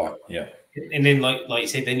 that's right. Yeah. And then, like you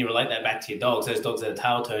said, then you relate that back to your dogs. Those dogs that are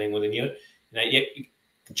tail turning, well, then you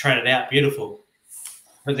can train it out, beautiful.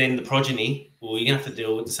 But then the progeny, well, you're gonna have to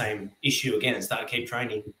deal with the same issue again and start keep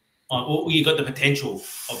training. Well, you got the potential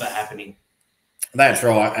of that happening. That's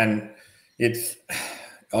right, and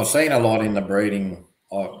I've seen a lot in the breeding.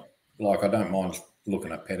 I don't mind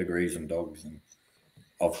looking at pedigrees and dogs, and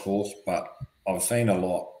of course, but I've seen a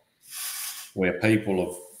lot where people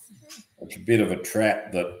have. It's a bit of a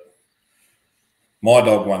trap that my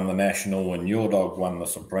dog won the national and your dog won the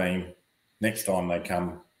supreme. Next time they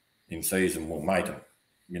come in season, we'll mate them.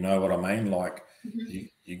 You know what I mean? Like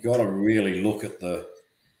you got to really look at the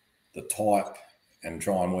type and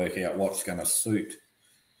try and work out what's going to suit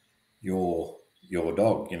your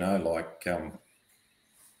dog. You know, like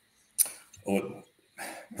or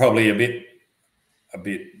probably a bit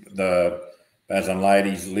the Baz and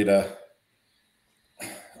Ladies litter.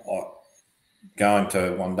 Going to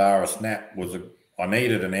Wandara Snap I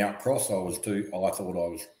needed an outcross. I thought I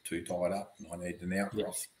was too tied up and I needed an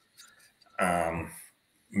outcross.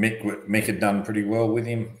 Mick had done pretty well with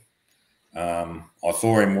him. I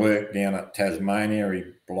saw him work down at Tasmania. He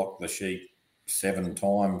blocked the sheep 7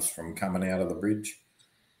 times from coming out of the bridge,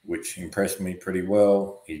 which impressed me pretty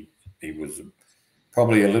well. He was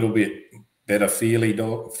probably a little bit better feeling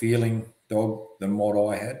dog than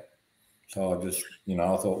what I had. So I just, I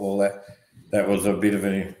thought, well, that was a bit of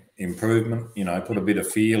an improvement, put a bit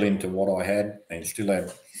of feel into what I had and still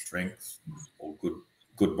had strength or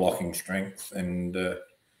good blocking strength. And,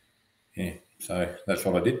 so that's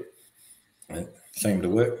what I did. It seemed to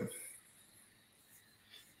work.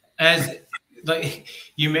 As like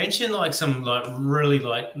you mentioned, like some like really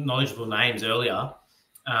like knowledgeable names earlier,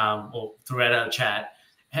 or throughout our chat.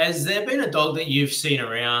 Has there been a dog that you've seen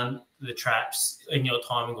around the traps in your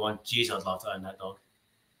time and gone, geez, I'd love to own that dog?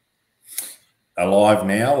 Alive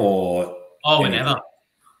now or? Oh, whenever.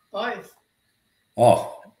 Both. I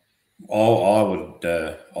would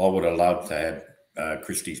have loved to have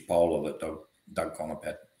Christie's Polar that Doug Connop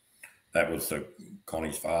had. That was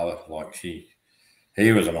Connie's father. Like he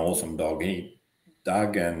was an awesome dog.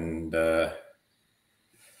 Doug and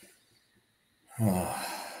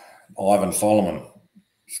Ivan Solomon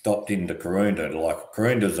stopped into Karoonda. Like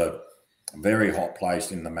Karoonda's a very hot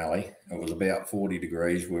place in the Mallee. It was about 40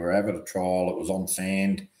 degrees. We were having a trial. It was on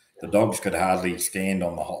sand. The dogs could hardly stand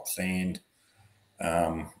on the hot sand.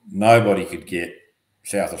 Nobody could get.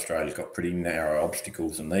 South Australia's got pretty narrow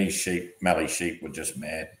obstacles, and these Mallee sheep were just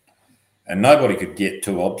mad. And nobody could get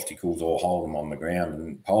to obstacles or hold them on the ground.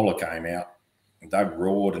 And Polar came out, and Doug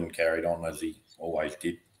roared and carried on as he always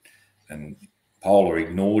did. And Polar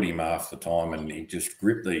ignored him half the time, and he just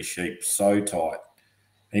gripped these sheep so tight.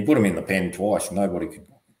 And he put them in the pen twice. Nobody could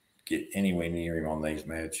get anywhere near him on these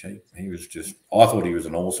mad sheep. He was just, I thought he was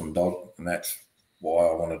an awesome dog, and that's why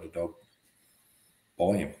I wanted a dog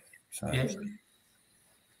by him. So,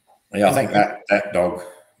 yeah, I think that dog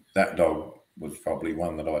was probably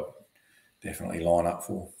one that I'd definitely line up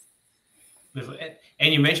for.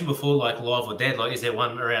 And you mentioned before, like live or dead. Like, is there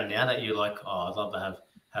one around now that you're like, oh, I'd love to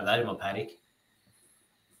have that in my paddock?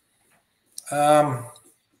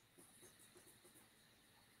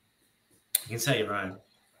 You can say your own.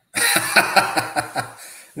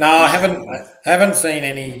 No, I haven't seen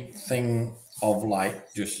anything of late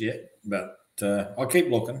just yet, but I keep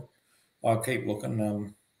looking.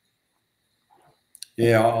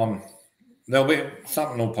 There'll be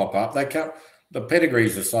something will pop up. The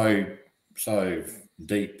pedigrees are so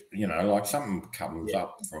deep, like something comes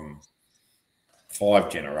up from 5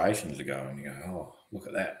 generations ago, and you go, oh, look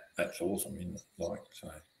at that. That's awesome, isn't it? Like,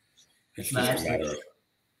 so it's just a matter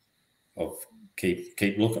of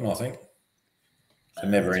keep looking, I think. It's a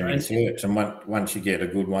never-ending search, and once you get a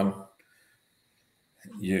good one,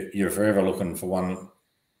 you're forever looking for one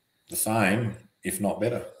the same, if not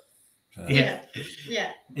better. So. Yeah.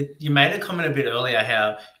 You made a comment a bit earlier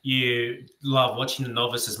how you love watching the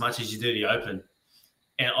novice as much as you do the open,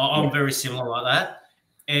 and I'm very similar like that.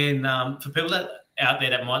 And for people out there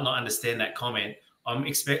that might not understand that comment, I'm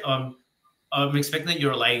expecting that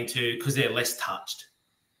you're relating to because they're less touched.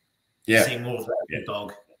 Yeah, you see more of that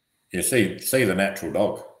dog. You see the natural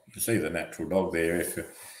dog. You see the natural dog there. If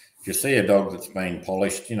you see a dog that's been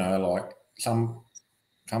polished, like some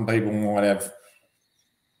people might have.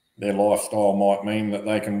 Their lifestyle might mean that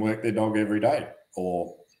they can work their dog every day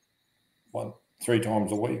or 3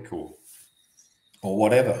 times a week or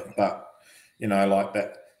whatever. But, like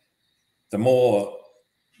that, the more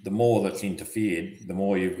that's interfered, the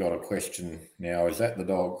more you've got to question now, is that the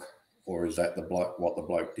dog or is that what the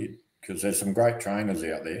bloke did? Because there's some great trainers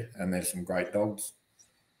out there and there's some great dogs.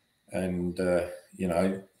 And,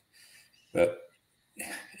 but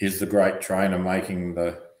is the great trainer making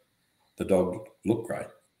the dog look great?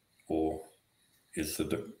 Or is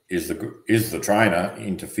the trainer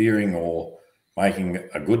interfering or making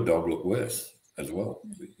a good dog look worse as well?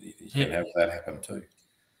 You can have that happen too.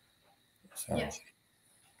 So. Yeah.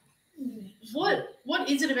 What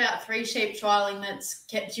is it about 3 sheep trialing that's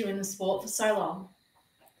kept you in the sport for so long?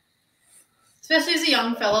 Especially as a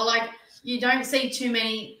young fella, like you don't see too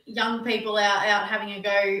many young people out having a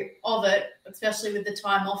go of it, especially with the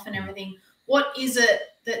time off and everything. What is it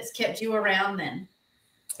that's kept you around then?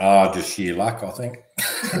 Just sheer luck, I think.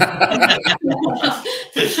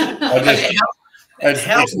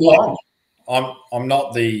 I'm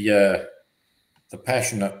not the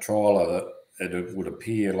passionate trialer that it would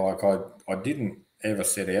appear. Like I didn't ever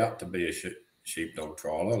set out to be a sheepdog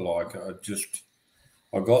trialer. Like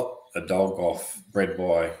I got a dog bred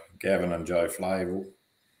by Gavin and Joe Flavel,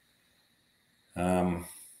 and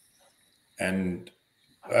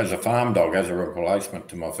as a farm dog, as a replacement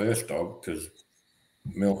to my first dog, because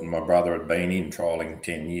Milton, my brother, had been in trialling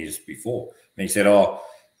 10 years before. And he said, oh,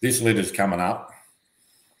 this litter's coming up.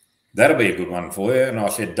 That'll be a good one for you. And I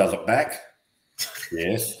said, does it back?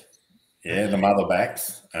 Yes. Yeah, the mother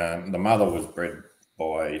backs. The mother was bred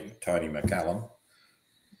by Tony McCallum.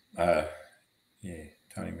 Tony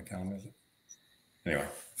McCallum, is it? Anyway,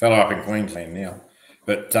 fellow up in Queensland now.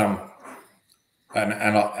 But an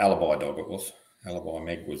alibi dog it was. Alibi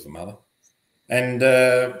Meg was the mother. And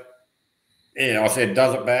I said,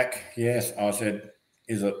 does it back? Yes. I said,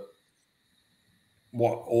 is it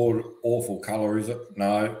what awful colour is it?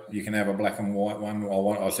 No, you can have a black and white one.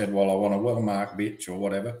 I said, well, I want a well-marked bitch or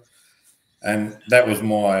whatever. And that was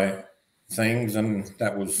my things, and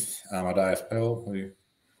that was Amadeus Pearl, who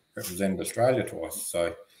represented Australia twice.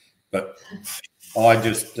 So, but I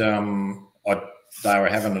just, they were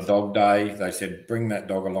having a dog day. They said, bring that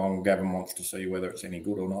dog along. Gavin wants to see whether it's any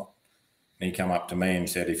good or not. And he came up to me and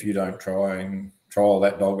said, if you don't try and trial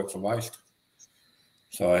that dog, it's a waste.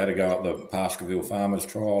 So I had to go up the Pascoeville Farmers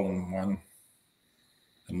Trial and won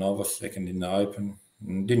the novice, second in the Open,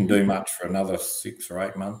 and didn't do much for another 6 or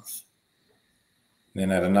 8 months. Then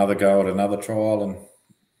had another go at another trial and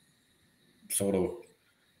sort of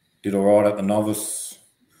did all right at the novice.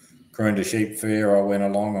 Crooned Sheep Fair, I went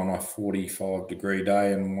along on a 45-degree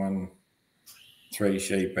day and won 3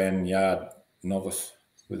 sheep and yard novice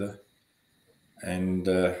with her. And,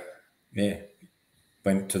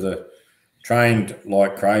 went to the trained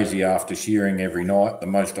like crazy after shearing every night, the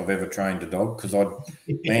most I've ever trained a dog, because I'd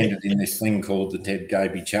landed in this thing called the Ted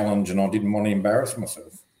Gaby Challenge and I didn't want to embarrass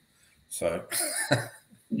myself. So,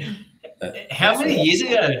 how many years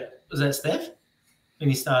ago was that, Steph, when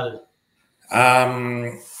you started?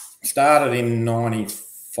 Started in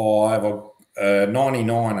 95.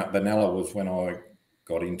 99 at Benalla was when I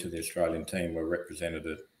got into the Australian team. We represented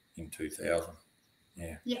it in 2000.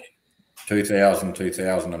 Yeah. 2000,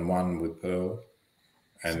 2001 with Pearl,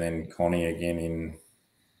 and then Connie again in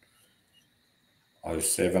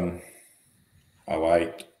 07,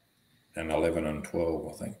 08, and 11 and 12,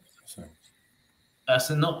 I think.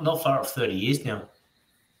 So not far off 30 years now.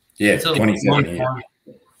 Yeah, 27 years.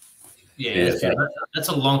 Yeah, that's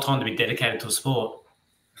a long time to be dedicated to a sport.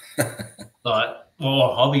 A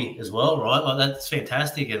hobby as well, right? Like that's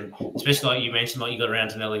fantastic, and especially like you mentioned, like you got around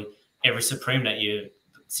to nearly every Supreme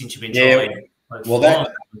since you've been trying. Well,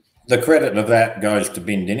 the credit of that goes to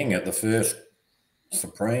Ben Dinning at the first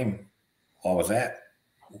Supreme I was at.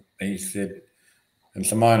 He said, and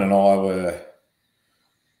Simone and I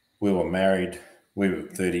were married. We were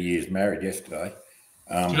 30 years married yesterday.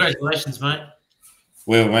 Congratulations, mate.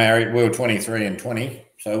 We were married. We were 23 and 20,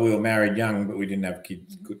 so we were married young, but we didn't have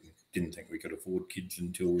kids. Didn't think we could afford kids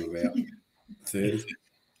until we were about 30.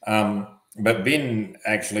 But Ben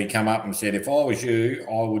actually come up and said, if I was you,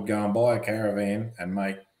 I would go and buy a caravan and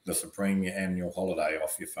make the Supreme your annual holiday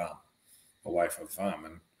off your farm, away from the farm.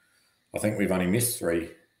 And I think we've only missed 3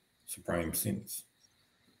 Supremes since.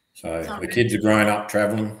 So the kids are growing up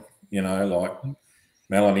travelling, like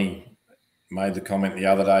Melanie made the comment the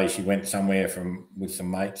other day. She went somewhere with some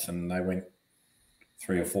mates and they went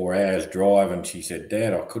 3 or 4 hours drive, and she said,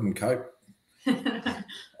 Dad, I couldn't cope.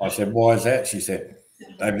 I said, why is that? She said,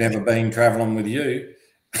 they've never been travelling with you.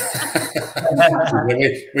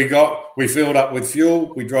 we filled up with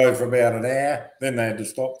fuel. We drove for about an hour. Then they had to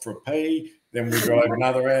stop for a pee. Then we drove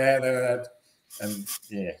another hour. And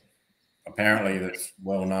yeah, apparently that's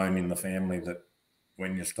well known in the family that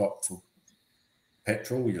when you stop for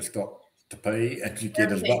petrol, you stop to pee and you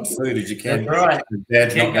get as much food as you can. That's right.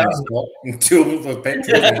 Dad's not going to stop until the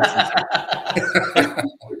petrol.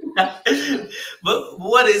 But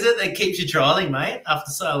what is it that keeps you trialing, mate, after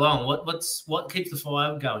so long? What keeps the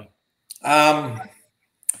fire going?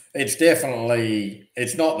 It's definitely,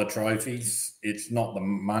 it's not the trophies, it's not the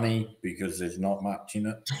money, because there's not much in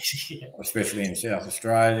it, yeah. Especially in South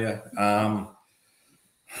Australia.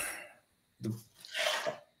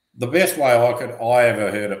 The best way I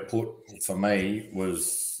ever heard it put for me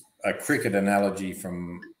was a cricket analogy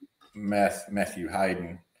from Matthew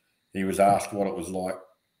Hayden. He was asked what it was like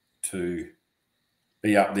to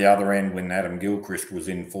be up the other end when Adam Gilchrist was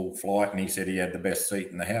in full flight, and he said he had the best seat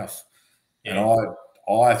in the house. Yeah. And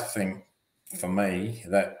I think for me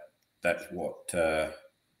that's what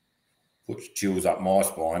puts chills up my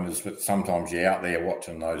spine, is that sometimes you're out there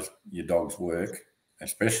watching your dogs work,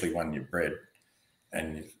 especially when you're bred,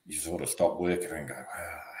 and you sort of stop working and go,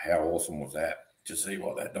 wow, how awesome was that to see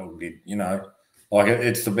what that dog did, like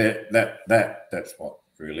it's the bit that's what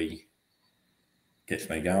really gets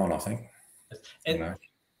me going, I think.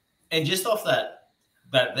 And just off that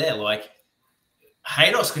there, like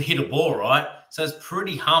Haydos could hit a ball, right? So it's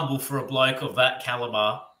pretty humble for a bloke of that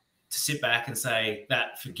caliber to sit back and say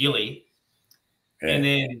that for Gilly. Yeah. And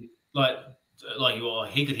then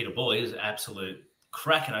he could hit a ball. He was an absolute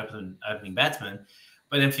cracking opening batsman.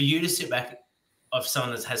 But then for you to sit back of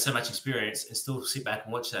someone that has so much experience and still sit back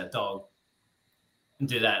and watch that dog and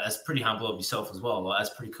do that's pretty humble of yourself as well. Like,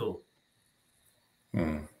 that's pretty cool.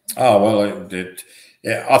 Oh, well,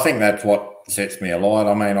 yeah, I think that's what sets me alight.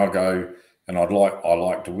 I mean, I go and I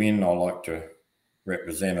like to win. I like to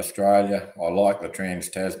represent Australia. I like the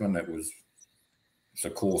Trans-Tasman. It was it's a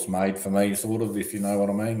course made for me, sort of, if you know what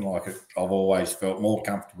I mean. Like I've always felt more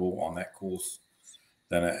comfortable on that course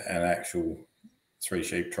than an actual 3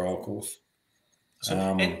 sheep trial course. So,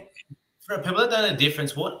 and for people that don't know the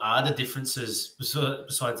difference, what are the differences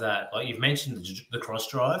besides that? Like you've mentioned the cross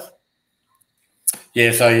drive.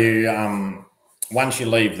 Yeah, so you once you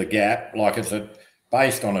leave the gap, like it's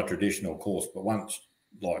based on a traditional course, but once,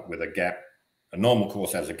 like with a gap, a normal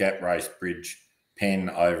course has a gap race, bridge, pen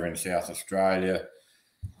over in South Australia,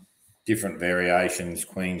 different variations,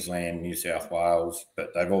 Queensland, New South Wales,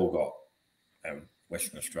 but they've all got,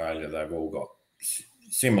 Western Australia, they've all got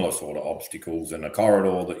similar sort of obstacles and a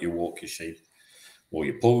corridor that you walk your sheep or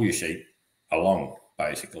you pull your sheep along,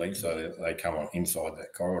 basically, so they come on inside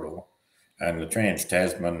that corridor. And the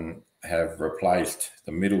Trans-Tasman have replaced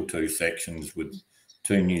the middle 2 sections with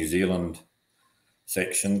 2 New Zealand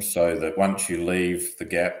sections, so that once you leave the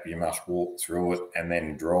gap, you must walk through it and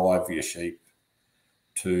then drive your sheep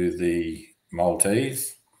to the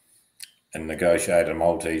Maltese and negotiate a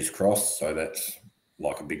Maltese cross. So that's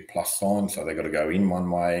like a big plus sign. So they've got to go in one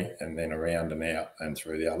way and then around and out and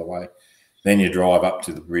through the other way. Then you drive up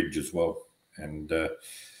to the bridge as well. And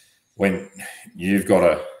when you've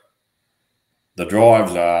got the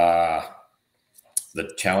drives are the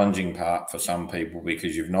challenging part for some people,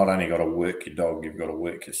 because you've not only got to work your dog, you've got to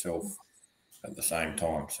work yourself at the same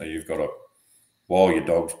time. So you've got to, while your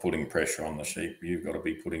dog's putting pressure on the sheep, you've got to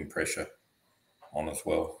be putting pressure on as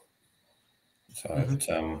well. So it's,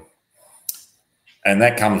 and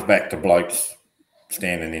that comes back to blokes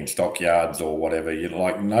standing in stockyards or whatever. You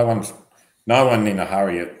like, no one in a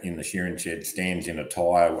hurry in the shearing shed stands in a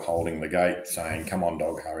tyre holding the gate saying, "Come on,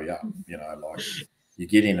 dog, hurry up." You know, like you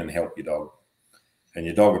get in and help your dog, and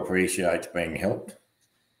your dog appreciates being helped.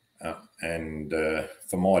 And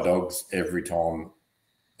for my dogs, every time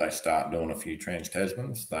they start doing a few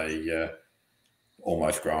Trans-Tasmans, they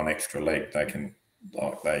almost grow an extra leg. They can,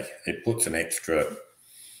 it puts an extra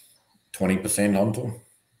 20% onto them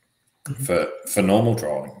for normal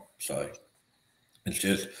trialing. So it's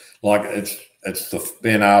just like it's the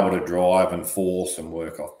being able to drive and force and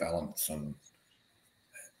work off balance and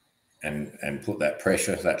put that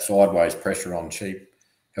pressure, that sideways pressure on sheep,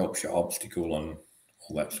 helps you obstacle and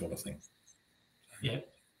all that sort of thing. Yeah,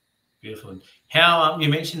 beautiful. How you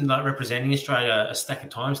mentioned like representing Australia a stack of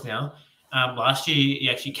times now. Last year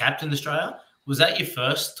you actually captained Australia. Was that your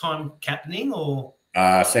first time captaining or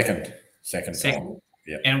second time?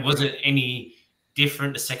 Yeah. And was it any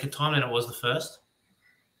different the second time than it was the first?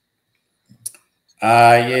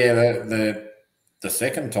 Yeah, the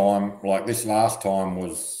second time, like this last time,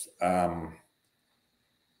 was I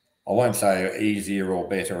won't say easier or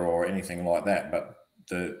better or anything like that, but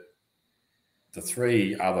the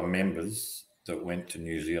 3 other members that went to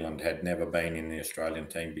New Zealand had never been in the Australian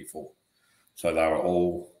team before, so they were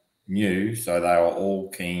all new. So they were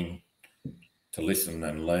all keen to listen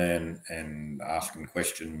and learn and asking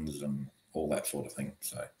questions and all that sort of thing.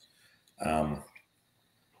 So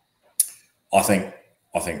I think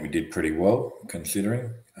we did pretty well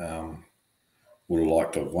considering. Would have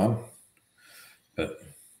liked to have won, but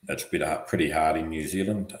that's pretty hard in New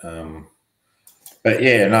Zealand. But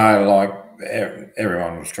yeah, no, like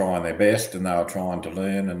everyone was trying their best and they were trying to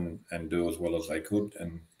learn and do as well as they could.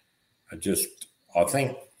 And I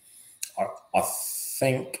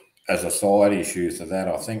think as a side issue to that,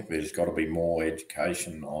 I think there's got to be more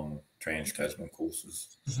education on Trans-Tasman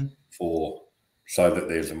courses so that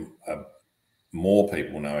there's more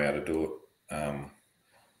people know how to do it.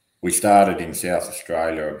 We started in South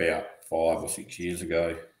Australia about 5 or 6 years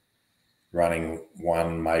ago, running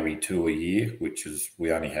 1, maybe 2 a year, which is,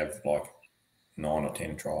 we only have like 9 or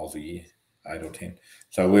 10 trials a year, 8 or 10.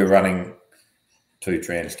 So we're running 2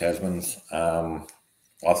 Trans-Tasmans.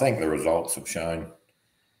 I think the results have shown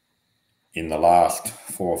in the last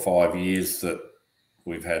 4 or 5 years that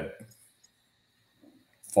we've had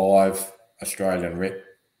 5 Australian rep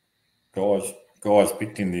guys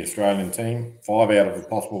picked in the Australian team, 5 out of a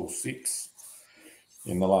possible 6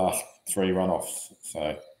 in the last 3 runoffs.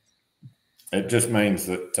 So it just means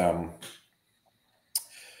that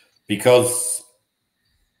because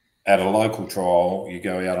at a local trial, you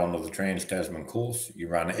go out onto the Trans-Tasman course, you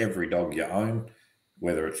run every dog you own,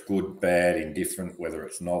 whether it's good, bad, indifferent, whether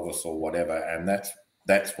it's novice or whatever, and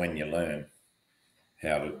that's when you learn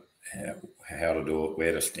how to do it,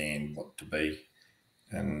 where to stand, what to be,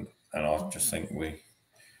 and I just think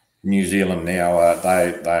New Zealand now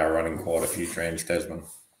they are running quite a few Trans-Tasman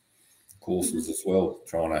courses as well,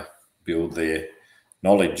 trying to build their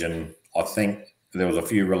knowledge. And I think there was a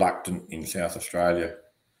few reluctant in South Australia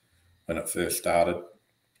when it first started.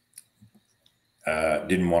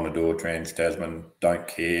 didn't want to do a Trans-Tasman, don't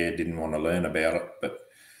care, didn't want to learn about it, but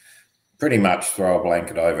pretty much throw a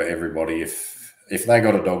blanket over everybody. If they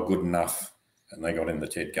got a dog good enough and they got in the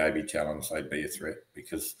Ted Gaby Challenge, they'd be a threat,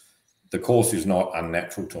 because the course is not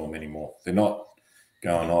unnatural to them anymore. They're not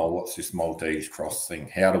going, oh, what's this Maltese cross thing?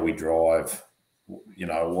 How do we drive? You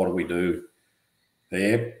know, what do we do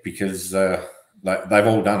there? Because they've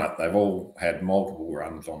all done it. They've all had multiple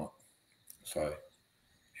runs on it. So,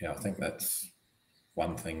 yeah, I think that's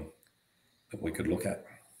one thing that we could look at.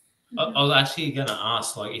 I was actually going to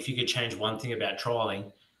ask, like, if you could change one thing about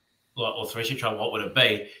trialing, like, or thresher trial, what would it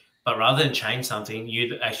be? But rather than change something,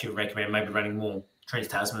 you'd actually recommend maybe running more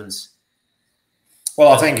Trans-Tasmans.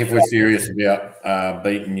 Well, I think if we're serious about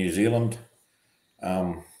beating New Zealand,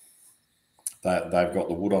 they've got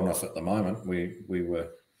the wood on us at the moment. We were,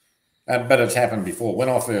 but it's happened before. When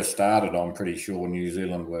I first started, I'm pretty sure New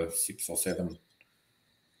Zealand were 6 or 7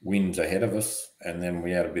 wins ahead of us, and then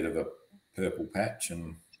we had a bit of a purple patch,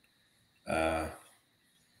 and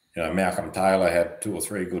you know, Malcolm Taylor had 2 or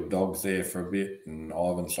 3 good dogs there for a bit, and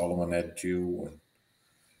Ivan Solomon had Jewel, and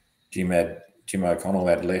Jim O'Connell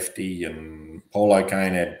had Lefty, and Paul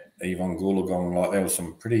O'Kane had Yvonne Goolagong. Like, there were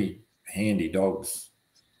some pretty handy dogs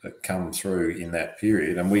that come through in that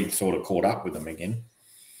period, and we sort of caught up with them again.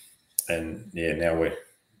 And yeah, now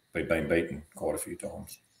we've been beaten quite a few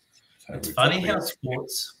times. So it's funny how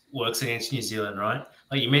sports works against New Zealand, right?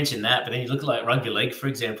 Like, you mentioned that, but then you look at like rugby league, for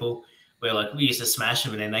example, where like we used to smash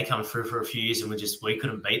them, and then they come through for a few years, and we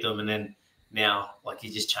couldn't beat them, and then now like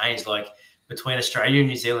it just changed. Like, between Australia and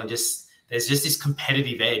New Zealand, there's just this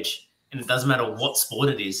competitive edge, and it doesn't matter what sport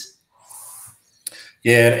it is.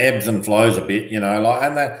 Yeah, it ebbs and flows a bit, you know, like,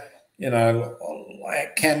 and that, you know,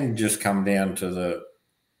 it can just come down to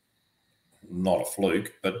not a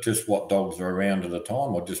fluke, but just what dogs are around at the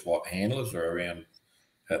time, or just what handlers are around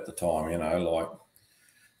at the time. You know, like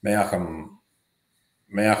Malcolm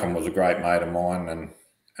was a great mate of mine and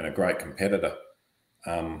a great competitor,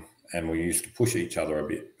 and we used to push each other a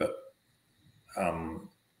bit. But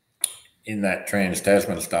in that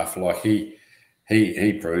Trans-Tasman stuff, like he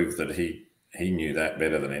proved that he knew that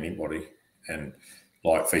better than anybody, and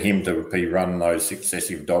like for him to be running those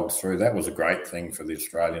successive dogs through, that was a great thing for the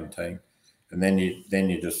Australian team. And then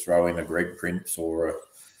you just throw in a Greg Prince, or a,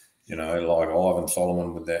 you know, like Ivan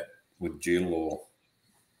Solomon with Jill, or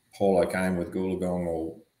Paul O'Kane with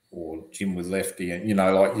Goolagong, or Jim with Lefty, and you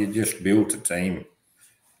know, like, you just built a team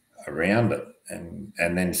around it, and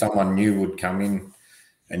then someone new would come in,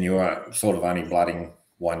 and you are sort of only blooding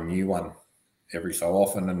one new one every so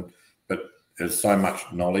often, but there's so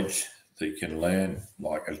much knowledge that you can learn.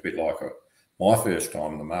 Like, it's a bit like my first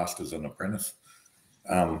time, the Masters and Apprentice.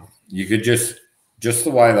 You could just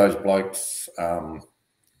the way those blokes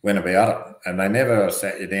went about it, and they never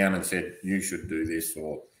sat you down and said, you should do this,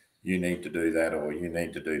 or you need to do that, or you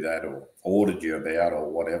need to do that, or ordered you about, or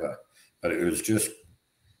whatever. But it was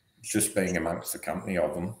just being amongst the company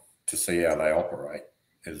of them to see how they operate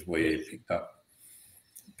is where you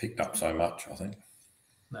picked up so much, I think.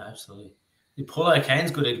 No, absolutely. Paul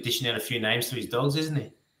O'Kane's good at dishing out a few names to his dogs, isn't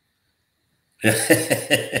he?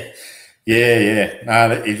 Yeah.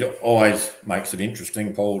 No, he always makes it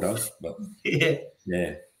interesting, Paul does. But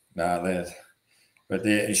yeah. No, but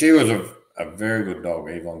yeah, she was a very good dog,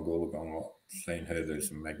 Yvonne Goolagong. I've seen her do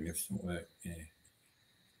some magnificent work. Yeah.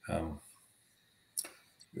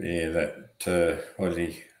 What is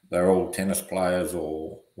he? They're all tennis players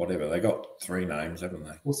or whatever. They got 3 names, haven't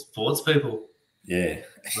they? All sports people. Yeah.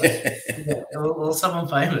 All someone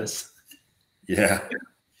famous. Yeah.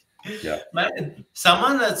 Yeah. Mate,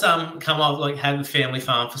 someone that's come up, like, had a family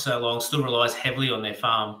farm for so long, still relies heavily on their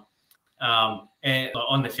farm, and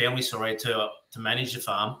on the family, to manage the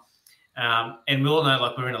farm. And we all know,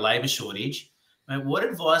 like, we're in a labour shortage. Mate, what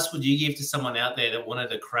advice would you give to someone out there that wanted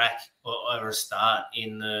to crack or a start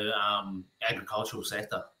in the agricultural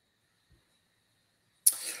sector?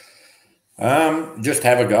 Just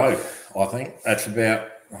have a go. I think that's about,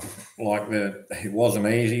 like, it wasn't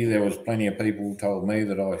easy. There was plenty of people who told me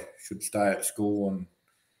that I should stay at school, and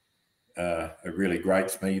it really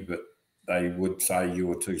grates me, but they would say you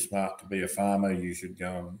were too smart to be a farmer. You should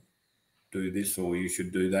go and do this, or you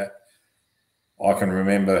should do that. I can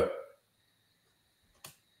remember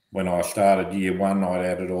when I started year 1, I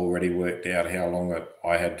had it already worked out how long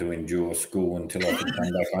I had to endure school until I could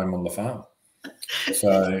come back home on the farm.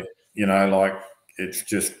 So, you know, like, it's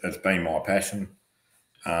been my passion.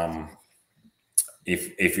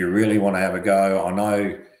 If you really want to have a go, I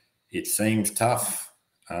know it seems tough.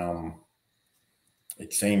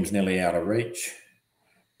 It seems nearly out of reach,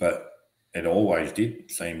 but it always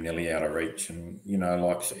did seem nearly out of reach. And, you know,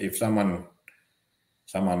 like, if someone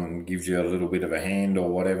someone gives you a little bit of a hand or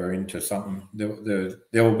whatever into something,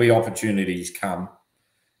 there will be opportunities come,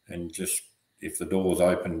 and just if the door's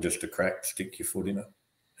open, just a crack, stick your foot in it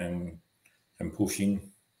and push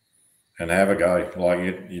in and have a go.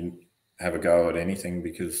 Like you have a go at anything,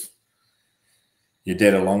 because you're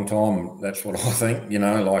dead a long time. That's what I think.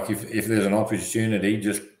 Like if there's an opportunity,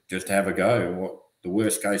 just have a go. What the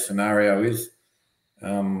worst case scenario is,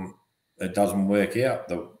 it doesn't work out.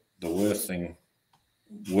 The worst thing,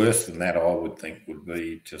 worse than that, I would think, would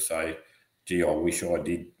be to say, gee, I wish I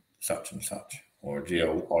did such and such, or gee,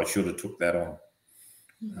 I should have took that on.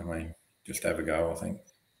 I mean, just have a go, I think.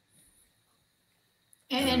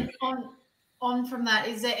 And on from that,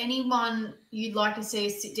 is there anyone you'd like to see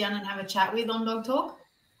us sit down and have a chat with on Dog Talk?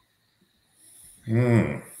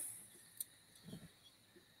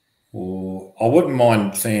 Well, I wouldn't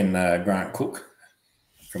mind seeing Grant Cook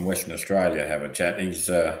from Western Australia have a chat. He's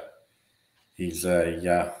a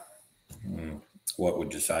what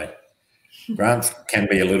would you say? Grant can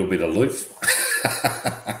be a little bit aloof,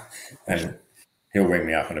 and he'll ring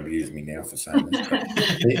me up and abuse me now for saying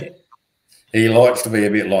this. He likes to be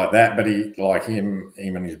a bit like that, but him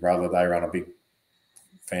and his brother, they run a big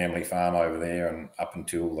family farm over there, and up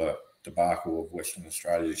until the debacle of Western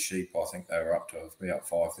Australia's sheep, I think they were up to about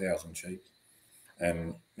 5,000 sheep,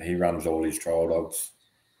 and he runs all his trial dogs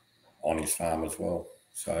on his farm as well.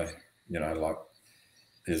 So, like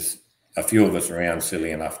there's a few of us around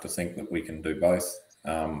silly enough to think that we can do both.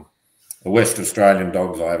 The West Australian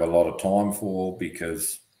dogs I have a lot of time for,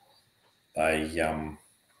 because they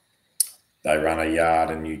run a yard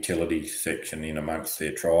and utility section in amongst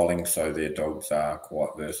their trialling, so their dogs are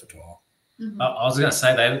quite versatile. Mm-hmm. I was going to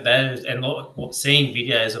say they and seeing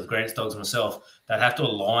videos of Grant's dogs myself, they'd have to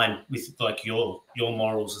align with like your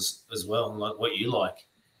morals as well, and like what you like.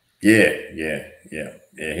 Yeah.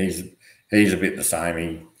 He's a bit the same.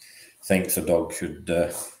 He thinks a dog should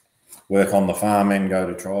work on the farm and go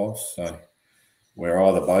to trials. So we're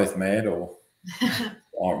either both mad or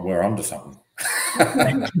we're onto something.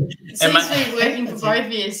 It seems to be working for both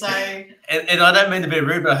of you. So, and I don't mean to be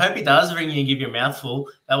rude, but I hope he does ring you and give you a mouthful.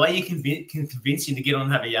 That way you can convince him to get on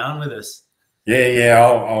and have a yarn with us. Yeah.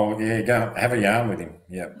 I'll go have a yarn with him.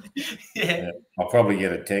 Yeah. I'll probably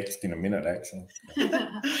get a text in a minute, actually.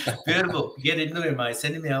 Beautiful. Get into him, mate.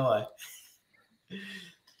 Send him our way.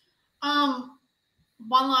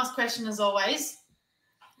 One last question, as always.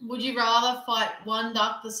 Would you rather fight one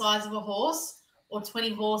duck the size of a horse, or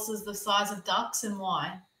 20 horses the size of ducks, and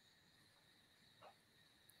why?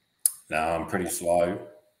 No, I'm pretty slow.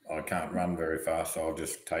 I can't run very fast, so I'll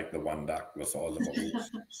just take the one duck the size of a horse.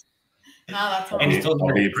 No, that's all right.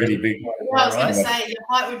 I'll be a pretty big. I was going to say, your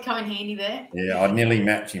height would come in handy there. Yeah, I'd nearly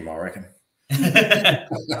match him, I reckon.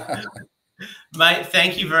 Mate,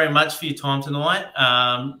 thank you very much for your time tonight.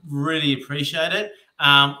 Really appreciate it.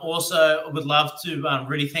 Also, I would love to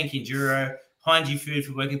really thank Enduro, Hindy Food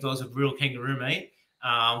for working dogs with Real Kangaroo Meat,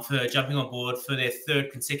 for jumping on board for their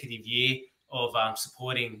third consecutive year of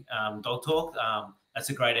supporting Dog Talk. That's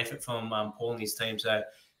a great effort from Paul and his team. So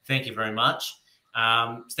thank you very much.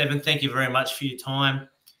 Stefan, thank you very much for your time.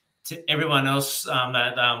 To everyone else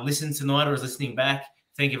that listened tonight or is listening back,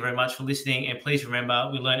 thank you very much for listening. And please remember,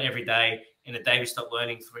 we learn every day, and the day we stop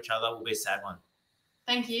learning from each other will be a sad one.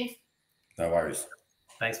 Thank you. No worries.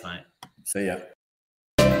 Thanks, mate. See ya.